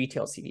down to that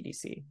retail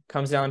CBDC. It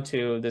comes down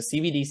to the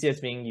CBDC that's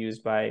being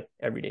used by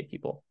everyday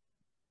people.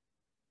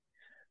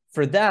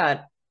 For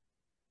that,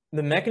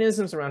 the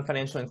mechanisms around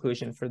financial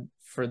inclusion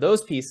for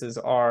those pieces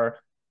are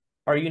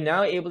you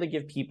now able to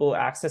give people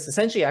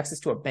essentially access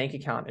to a bank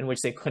account in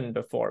which they couldn't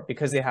before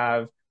because they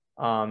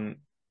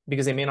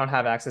may not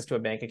have access to a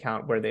bank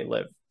account where they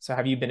live. So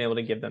have you been able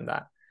to give them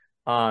that?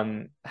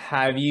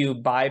 Have you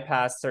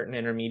bypassed certain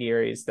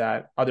intermediaries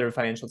that other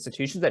financial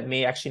institutions that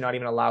may actually not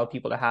even allow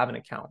people to have an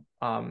account,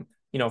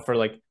 for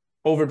like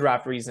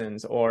overdraft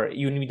reasons, or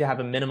you need to have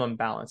a minimum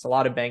balance. A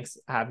lot of banks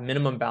have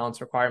minimum balance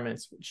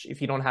requirements, which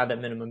if you don't have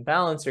that minimum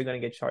balance, you're going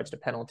to get charged a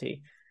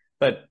penalty.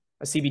 But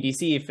a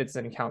CBDC, if it's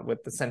an account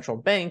with the central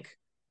bank,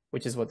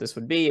 which is what this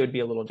would be, it would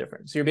be a little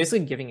different. So you're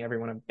basically giving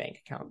everyone a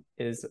bank account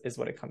is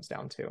what it comes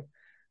down to.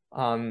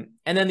 And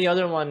then the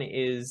other one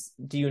is,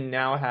 do you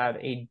now have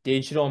a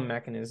digital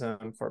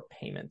mechanism for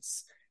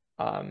payments?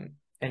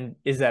 And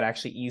is that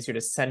actually easier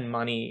to send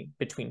money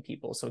between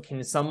people? So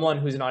can someone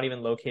who's not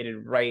even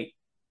located right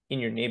in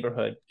your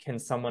neighborhood, can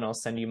someone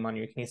else send you money,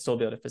 or can you still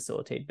be able to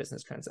facilitate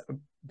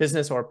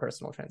business or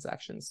personal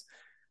transactions?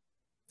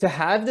 To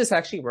have this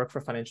actually work for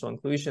financial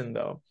inclusion,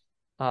 though,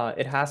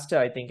 it has to,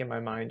 I think, in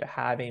my mind,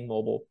 have a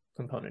mobile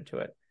component to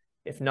it.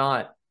 If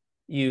not,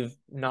 you've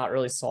not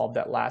really solved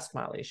that last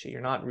mile issue.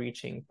 You're not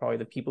reaching probably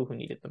the people who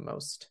need it the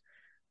most.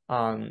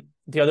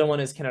 The other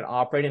one is, can it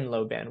operate in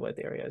low bandwidth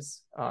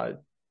areas?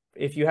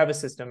 If you have a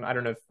system, I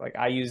don't know if like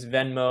I use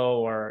Venmo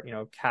or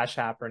Cash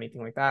App or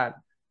anything like that.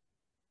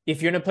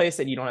 If you're in a place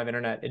that you don't have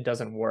internet, it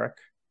doesn't work,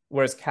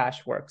 whereas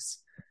Cash works.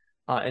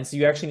 And so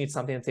you actually need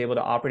something that's able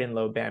to operate in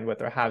low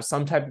bandwidth or have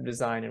some type of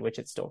design in which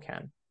it still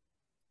can.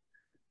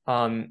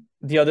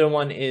 The other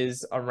one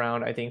is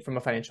around, I think, from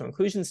a financial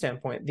inclusion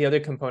standpoint, the other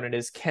component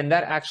is, can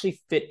that actually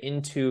fit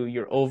into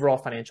your overall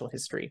financial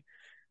history?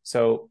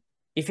 So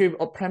if you're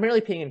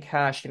primarily paying in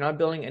cash, you're not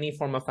building any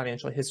form of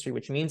financial history,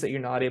 which means that you're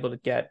not able to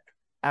get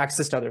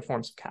access to other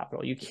forms of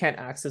capital. You can't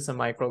access a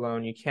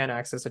microloan. You can't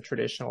access a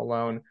traditional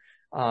loan.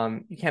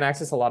 You can't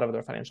access a lot of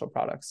other financial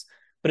products.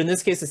 But in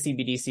this case, a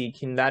CBDC,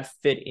 can that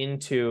fit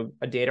into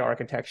a data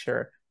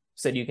architecture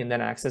so that you can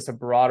then access a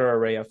broader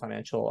array of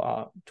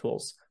financial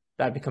tools?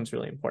 That becomes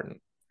really important.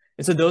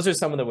 And so those are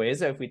some of the ways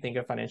that if we think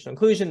of financial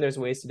inclusion, there's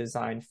ways to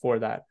design for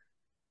that.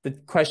 The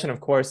question, of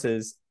course,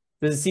 is,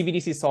 does the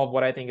CBDC solve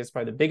what I think is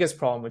probably the biggest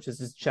problem, which is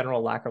this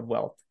general lack of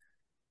wealth?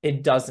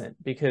 It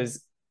doesn't,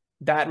 because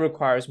that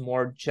requires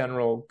more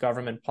general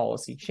government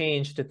policy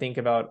change to think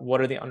about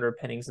what are the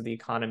underpinnings of the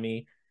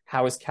economy,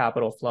 how is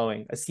capital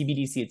flowing. A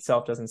CBDC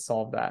itself doesn't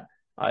solve that.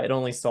 It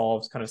only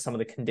solves kind of some of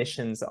the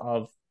conditions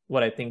of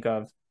what I think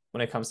of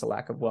when it comes to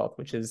lack of wealth,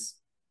 which is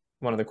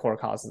one of the core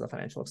causes of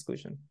financial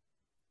exclusion.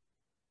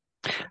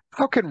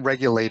 How can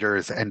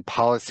regulators and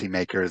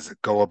policymakers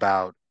go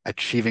about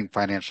achieving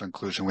financial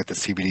inclusion with the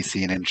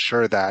CBDC and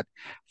ensure that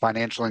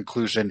financial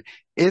inclusion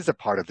is a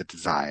part of the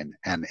design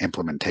and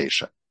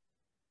implementation?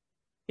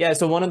 Yeah,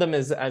 so one of them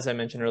is, as I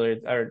mentioned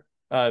earlier,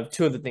 or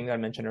two of the things I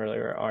mentioned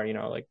earlier are,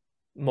 like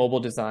mobile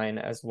design,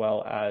 as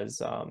well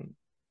as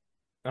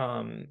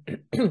being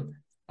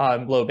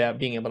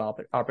able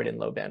to operate in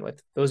low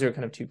bandwidth. Those are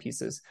kind of two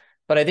pieces.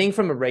 But I think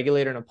from a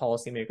regulator and a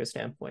policymaker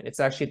standpoint, it's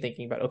actually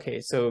thinking about, okay,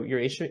 so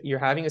you're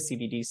having a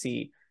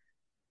CBDC.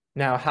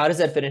 Now, how does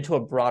that fit into a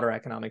broader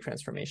economic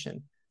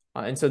transformation?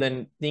 And so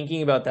then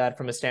thinking about that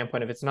from a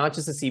standpoint of, it's not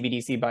just a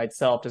CBDC by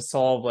itself to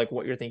solve like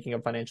what you're thinking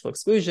of financial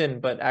exclusion,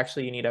 but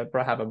actually you need to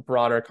have a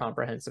broader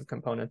comprehensive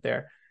component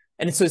there.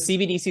 And so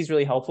CBDC is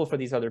really helpful for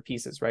these other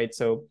pieces, right?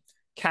 So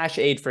cash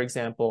aid, for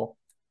example,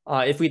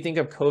 if we think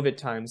of COVID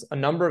times, a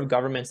number of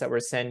governments that were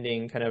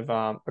sending kind of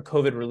a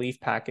COVID relief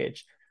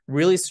package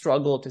really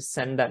struggle to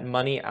send that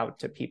money out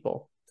to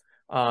people.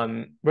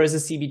 Whereas the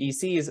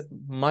CBDC is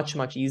much,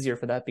 much easier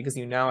for that, because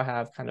you now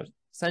have kind of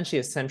essentially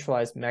a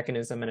centralized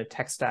mechanism and a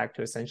tech stack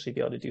to essentially be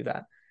able to do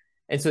that.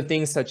 And so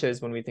things such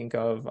as when we think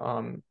of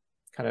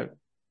kind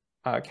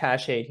of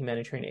cash aid,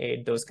 humanitarian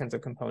aid, those kinds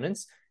of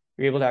components,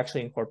 you're able to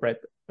actually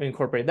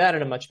incorporate that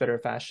in a much better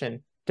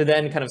fashion to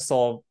then kind of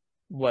solve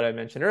what I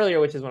mentioned earlier,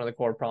 which is one of the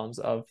core problems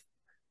of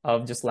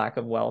just lack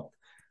of wealth.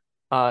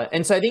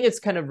 And so I think it's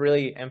kind of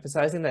really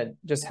emphasizing that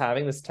just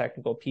having this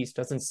technical piece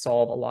doesn't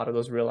solve a lot of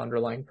those real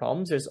underlying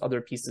problems. There's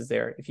other pieces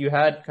there. If you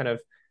had kind of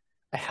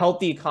a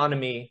healthy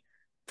economy,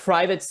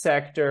 private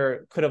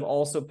sector could have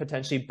also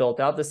potentially built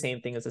out the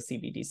same thing as a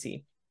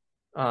CBDC.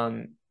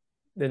 In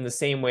the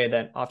same way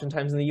that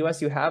oftentimes in the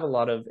US, you have a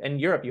lot of, and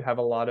Europe, you have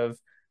a lot of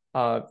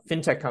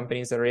fintech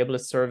companies that are able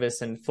to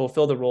service and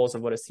fulfill the roles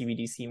of what a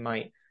CBDC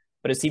might.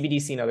 But a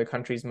CBDC in other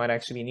countries might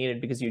actually be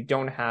needed because you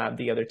don't have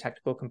the other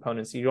technical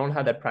components. You don't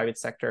have that private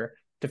sector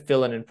to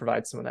fill in and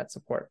provide some of that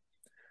support.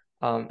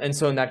 And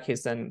so in that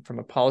case, then from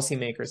a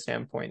policymaker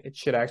standpoint, it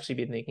should actually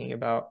be thinking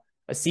about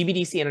a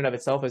CBDC in and of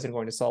itself isn't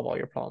going to solve all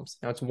your problems.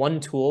 Now, it's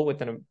one tool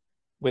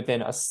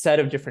within a set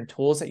of different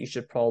tools that you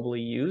should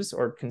probably use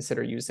or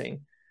consider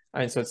using.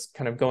 And so it's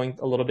kind of going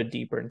a little bit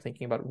deeper and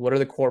thinking about what are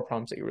the core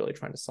problems that you're really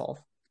trying to solve.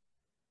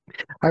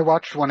 I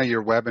watched one of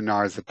your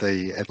webinars at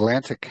the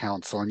Atlantic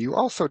Council, and you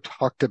also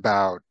talked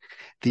about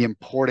the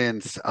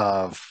importance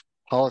of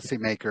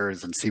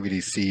policymakers and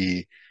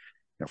CBDC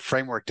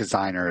framework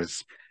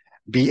designers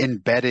be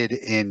embedded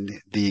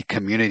in the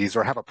communities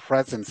or have a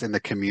presence in the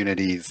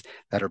communities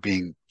that are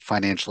being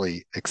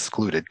financially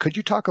excluded. Could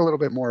you talk a little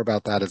bit more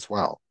about that as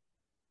well?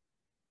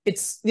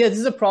 this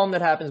is a problem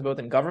that happens both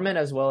in government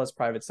as well as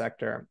private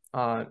sector.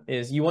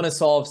 Is you want to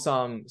solve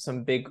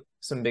some big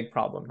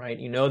problem, right?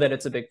 You know that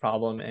it's a big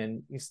problem,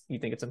 and you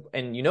think it's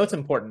it's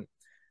important,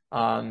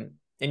 and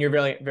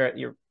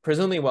you're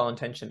presumably well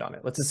intentioned on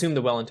it. Let's assume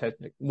the well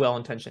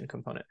intentioned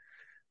component.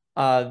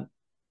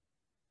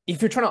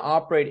 If you're trying to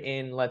operate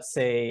in, let's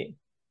say,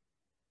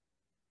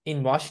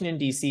 in Washington,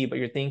 D.C., but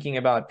you're thinking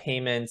about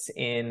payments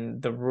in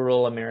the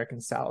rural American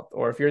South,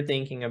 or if you're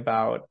thinking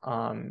about,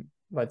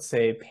 let's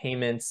say,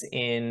 payments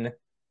in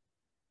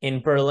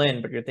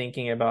Berlin, but you're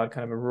thinking about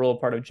kind of a rural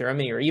part of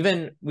Germany, or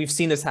even we've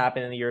seen this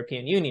happen in the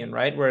European Union,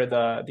 right? Where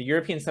the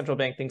European Central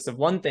Bank thinks of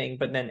one thing,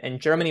 and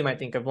Germany might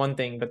think of one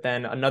thing, but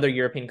then another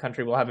European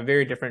country will have a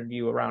very different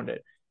view around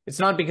it. It's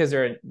not because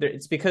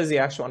it's because the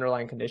actual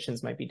underlying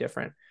conditions might be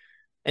different.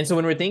 And so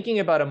when we're thinking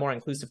about a more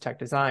inclusive tech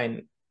design,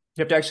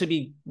 you have to actually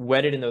be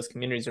wedded in those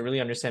communities to really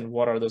understand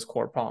what are those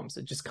core problems.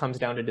 It just comes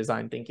down to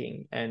design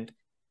thinking and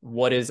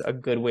what is a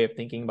good way of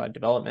thinking about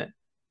development.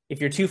 If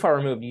you're too far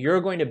removed,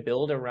 you're going to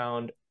build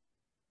around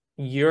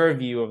your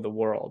view of the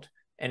world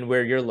and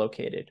where you're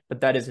located,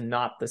 but that is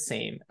not the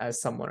same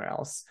as someone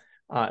else.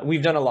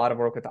 We've done a lot of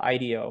work with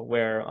IDEO,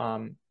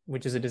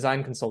 which is a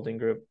design consulting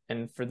group.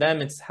 And for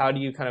them, it's how do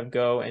you kind of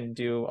go and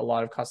do a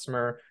lot of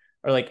customer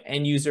or like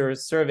end user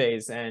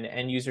surveys and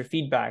end user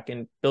feedback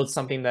and build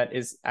something that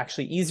is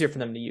actually easier for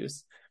them to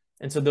use.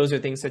 And so those are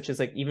things such as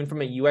like, even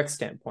from a UX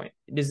standpoint,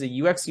 does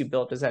the UX you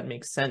built, does that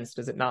make sense?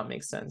 Does it not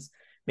make sense?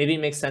 Maybe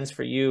it makes sense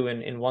for you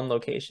in one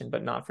location,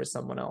 but not for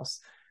someone else.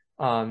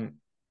 And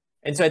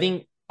so I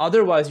think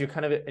otherwise you're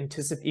kind of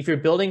if you're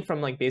building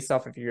from like based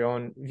off of your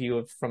own view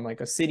of from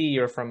like a city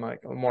or from like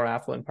a more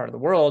affluent part of the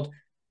world,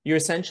 you're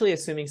essentially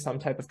assuming some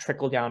type of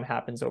trickle down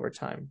happens over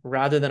time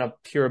rather than a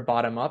pure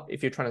bottom up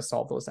if you're trying to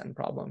solve those end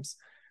problems.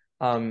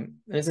 And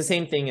it's the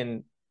same thing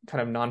in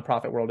kind of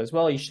nonprofit world as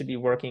well. You should be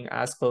working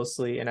as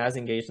closely and as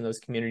engaged in those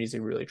communities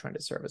you're really trying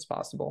to serve as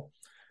possible.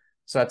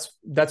 So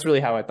that's really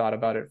how I thought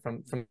about it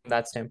from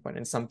that standpoint,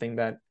 and something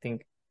that I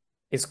think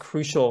is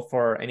crucial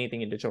for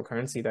anything in digital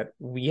currency, that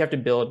we have to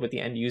build with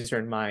the end user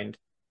in mind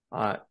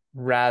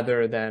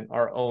rather than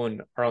our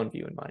own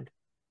view in mind.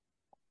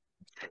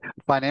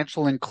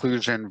 Financial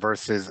inclusion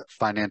versus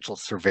financial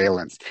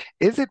surveillance.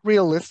 Is it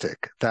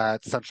realistic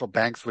that central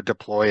banks would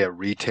deploy a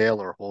retail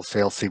or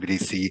wholesale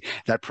CBDC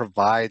that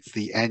provides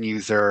the end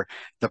user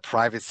the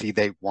privacy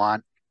they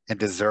want and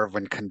deserve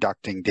when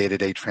conducting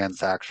day-to-day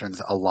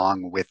transactions,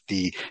 along with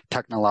the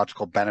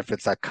technological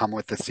benefits that come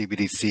with the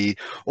CBDC?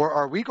 Or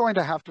are we going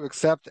to have to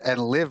accept and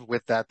live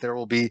with that there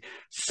will be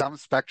some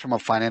spectrum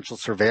of financial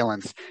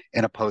surveillance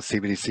in a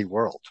post-CBDC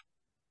world?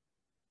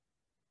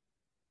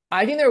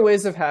 I think there are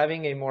ways of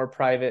having a more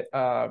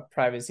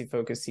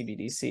privacy-focused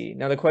CBDC.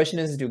 Now, the question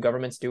is, do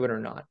governments do it or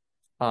not?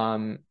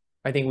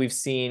 I think we've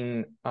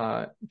seen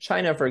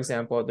China, for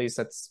example, at least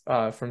that's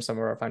from some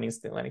of our findings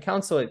at the Atlantic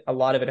Council, a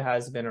lot of it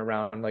has been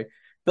around like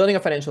building a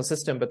financial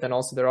system, but then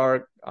also there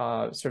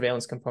are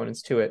surveillance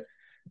components to it.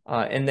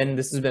 And then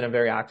this has been a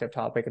very active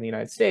topic in the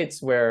United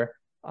States, where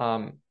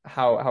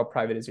how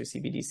private is your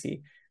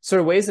CBDC?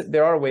 So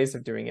there are ways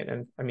of doing it.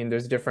 And I mean,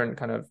 there's different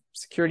kind of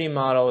security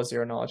models,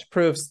 zero knowledge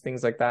proofs,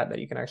 things like that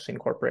you can actually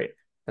incorporate.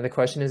 And the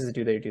question is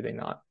do they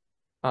not?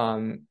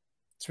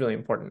 It's really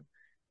important.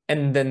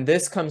 And then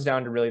this comes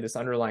down to really this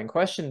underlying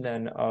question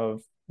then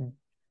of,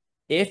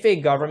 if a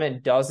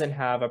government doesn't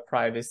have a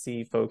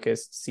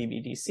privacy-focused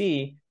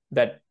CBDC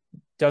that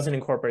doesn't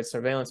incorporate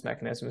surveillance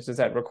mechanisms, does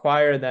that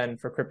require then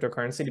for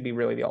cryptocurrency to be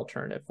really the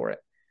alternative for it?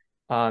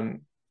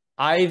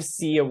 I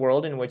see a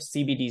world in which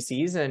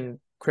CBDCs and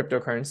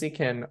cryptocurrency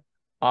can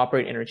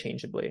operate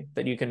interchangeably,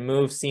 that you can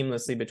move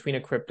seamlessly between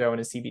a crypto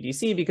and a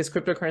CBDC, because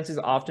cryptocurrencies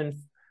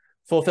often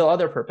fulfill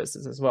other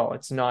purposes as well.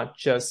 It's not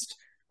just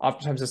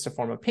oftentimes just a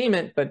form of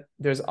payment, but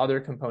there's other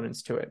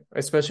components to it,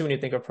 especially when you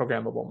think of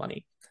programmable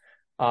money.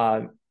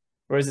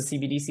 Whereas a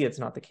CBDC, it's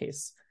not the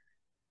case.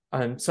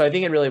 So I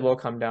think it really will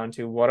come down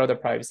to what are the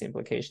privacy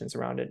implications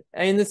around it.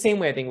 And in the same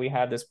way, I think we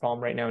have this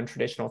problem right now in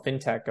traditional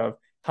fintech of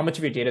how much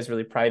of your data is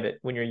really private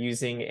when you're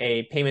using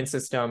a payment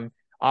system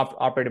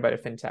operated by a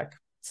fintech.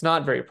 It's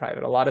not very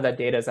private. A lot of that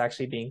data is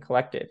actually being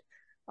collected.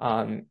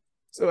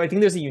 So I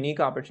think there's a unique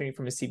opportunity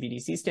from a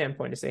CBDC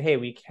standpoint to say, hey,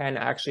 we can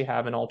actually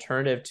have an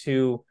alternative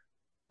to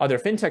other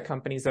fintech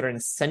companies that are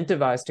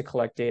incentivized to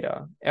collect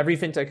data. Every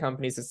fintech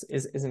company is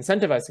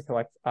incentivized to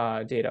collect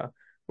data,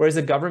 whereas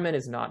a government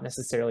is not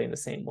necessarily in the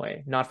same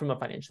way, not from a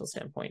financial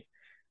standpoint.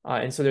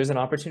 And so there's an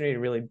opportunity to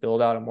really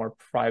build out a more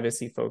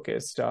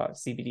privacy-focused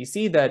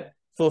CBDC that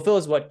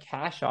fulfills what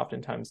cash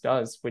oftentimes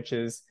does, which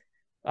is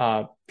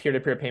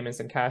peer-to-peer payments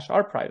and cash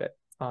are private.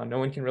 No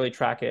one can really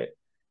track it.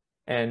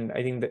 And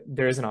I think that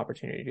there is an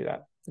opportunity to do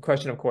that. The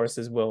question, of course,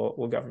 is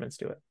will governments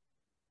do it?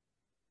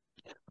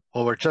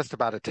 Well, we're just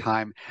about at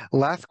time.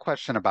 Last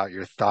question about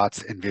your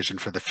thoughts and vision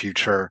for the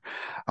future.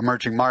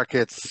 Emerging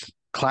markets,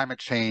 climate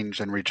change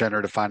and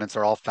regenerative finance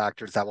are all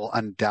factors that will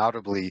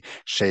undoubtedly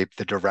shape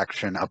the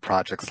direction of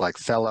projects like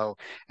Celo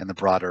and the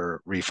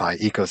broader ReFi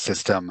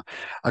ecosystem.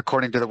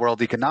 According to the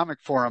World Economic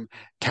Forum,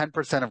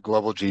 10% of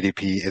global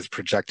GDP is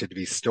projected to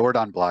be stored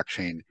on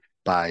blockchain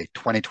by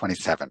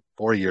 2027,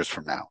 4 years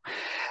from now.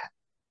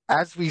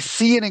 As we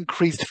see an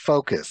increased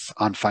focus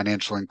on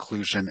financial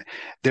inclusion,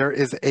 there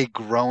is a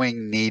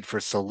growing need for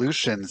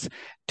solutions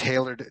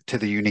tailored to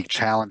the unique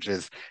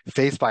challenges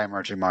faced by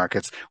emerging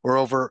markets, where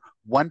over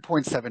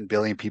 1.7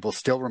 billion people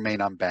still remain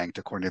unbanked,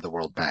 according to the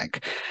World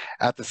Bank.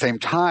 At the same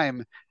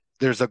time,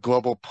 there's a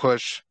global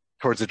push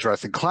towards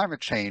addressing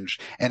climate change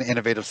and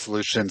innovative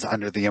solutions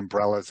under the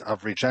umbrellas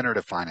of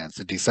regenerative finance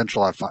and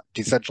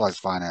decentralized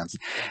finance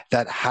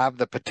that have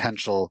the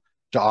potential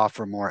to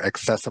offer more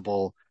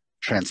accessible,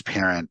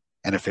 transparent,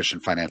 and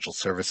efficient financial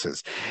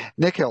services.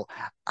 Nikhil,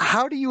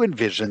 how do you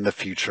envision the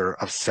future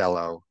of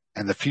Celo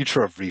and the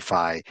future of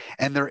ReFi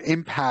and their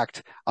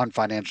impact on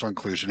financial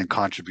inclusion and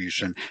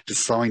contribution to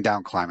slowing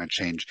down climate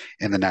change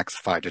in the next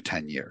 5 to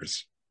 10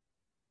 years?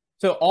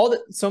 So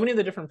many of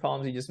the different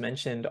problems you just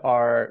mentioned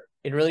are,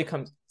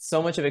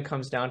 so much of it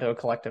comes down to a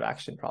collective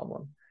action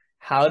problem.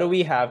 How do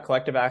we have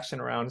collective action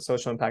around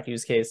social impact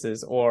use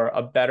cases or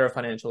a better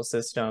financial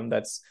system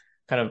that's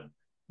kind of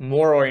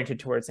more oriented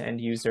towards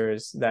end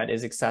users, that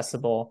is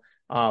accessible?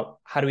 How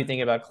do we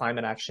think about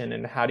climate action,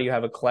 and how do you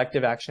have a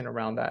collective action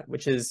around that,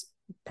 which is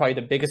probably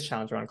the biggest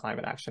challenge around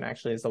climate action,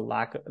 actually, is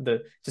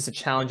just a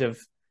challenge of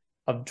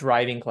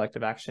driving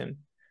collective action.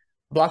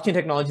 Blockchain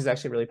technology is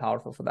actually really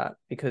powerful for that,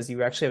 because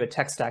you actually have a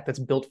tech stack that's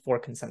built for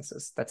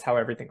consensus. That's how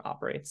everything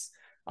operates.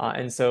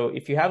 And so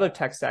if you have a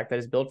tech stack that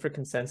is built for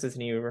consensus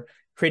and you're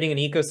creating an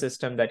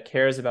ecosystem that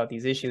cares about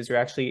these issues, you're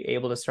actually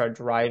able to start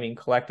driving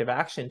collective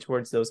action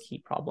towards those key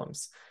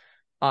problems.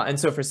 And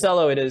so for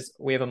Celo,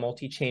 we have a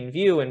multi-chain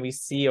view, and we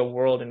see a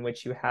world in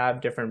which you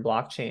have different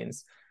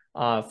blockchains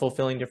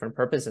fulfilling different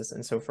purposes.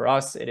 And so for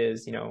us, it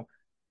is,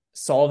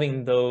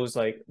 solving those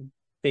like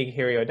big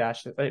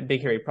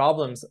hairy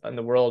problems in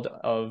the world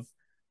of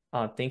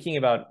thinking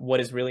about what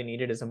is really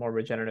needed is a more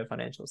regenerative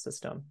financial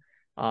system.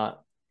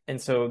 And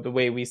so the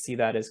way we see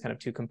that is kind of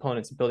two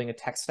components: building a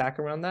tech stack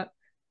around that,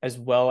 as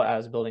well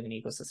as building an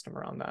ecosystem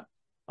around that.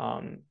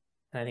 And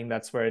I think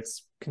that's where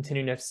it's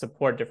continuing to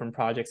support different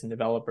projects and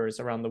developers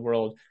around the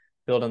world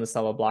build on the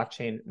Celo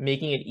blockchain,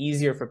 making it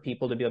easier for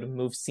people to be able to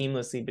move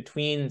seamlessly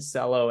between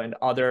Celo and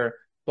other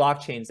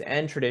blockchains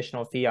and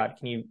traditional fiat.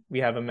 We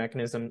have a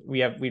mechanism,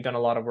 we've done a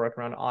lot of work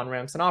around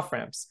on-ramps and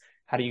off-ramps.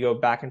 How do you go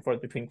back and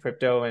forth between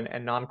crypto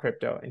and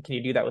non-crypto? And can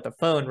you do that with a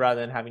phone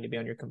rather than having to be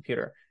on your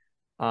computer?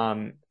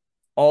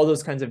 All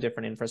those kinds of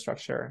different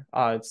infrastructure.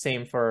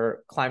 Same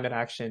for climate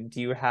action.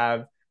 Do you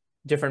have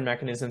different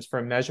mechanisms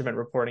for measurement,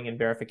 reporting, and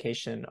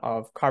verification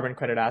of carbon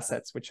credit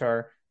assets, which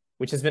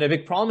has been a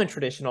big problem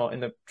in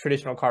the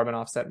traditional carbon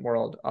offset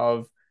world?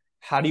 Of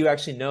how do you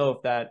actually know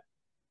if that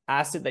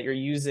asset that you're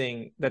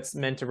using that's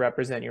meant to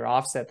represent your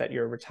offset that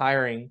you're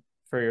retiring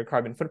for your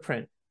carbon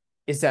footprint,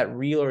 is that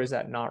real or is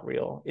that not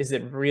real? Is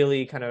it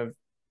really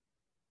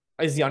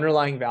is the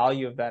underlying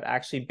value of that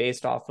actually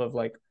based off of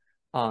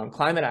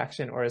climate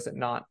action, or is it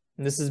not?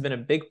 And this has been a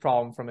big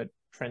problem from a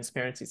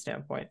transparency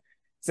standpoint.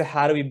 So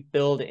how do we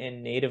build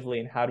in natively,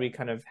 and how do we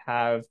kind of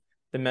have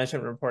the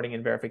measurement, reporting,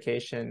 and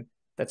verification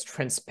that's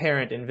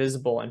transparent and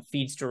visible and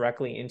feeds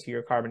directly into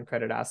your carbon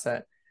credit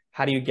asset?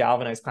 How do you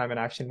galvanize climate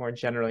action more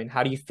generally? And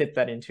how do you fit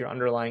that into your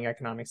underlying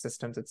economic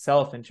systems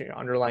itself, into your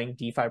underlying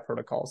DeFi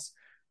protocols?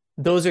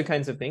 Those are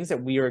kinds of things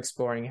that we are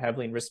exploring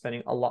heavily, and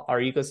our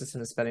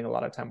ecosystem is spending a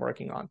lot of time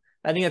working on.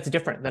 I think that's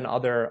different than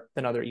other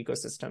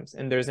ecosystems,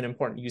 and there's an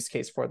important use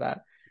case for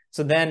that.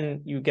 So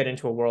then you get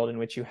into a world in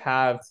which you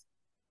have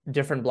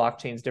different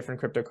blockchains,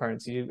 different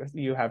cryptocurrencies,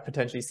 you have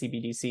potentially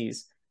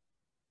CBDCs.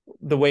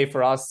 The way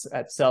for us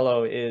at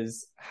Celo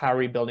is, how are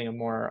we building a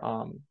more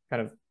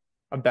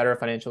a better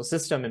financial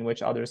system in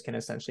which others can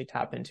essentially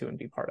tap into and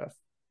be part of.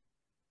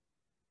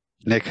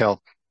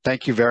 Nikhil,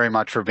 thank you very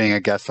much for being a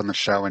guest on the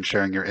show and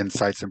sharing your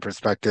insights and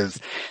perspectives.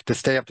 To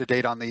stay up to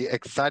date on the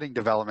exciting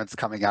developments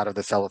coming out of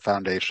the Celo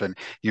Foundation,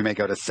 you may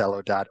go to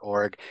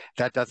celo.org.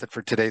 That does it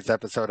for today's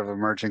episode of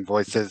Emerging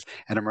Voices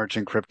and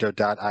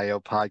EmergingCrypto.io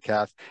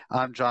podcast.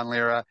 I'm John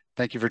Lira.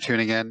 Thank you for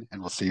tuning in,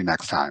 and we'll see you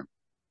next time.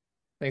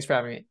 Thanks for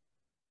having me.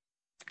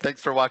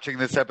 Thanks for watching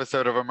this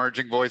episode of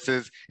Emerging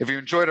Voices. If you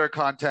enjoyed our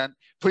content,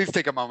 please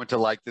take a moment to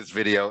like this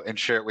video and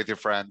share it with your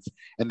friends.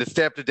 And to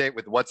stay up to date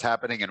with what's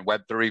happening in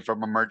Web3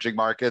 from emerging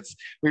markets,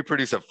 we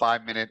produce a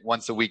 5-minute,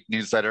 once-a-week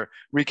newsletter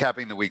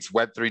recapping the week's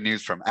Web3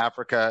 news from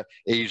Africa,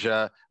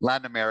 Asia,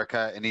 Latin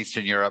America, and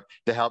Eastern Europe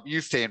to help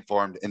you stay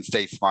informed and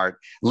stay smart.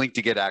 Link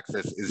to get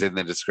access is in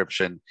the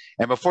description.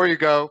 And before you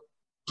go,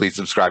 please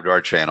subscribe to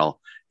our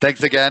channel.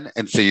 Thanks again,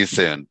 and see you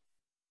soon.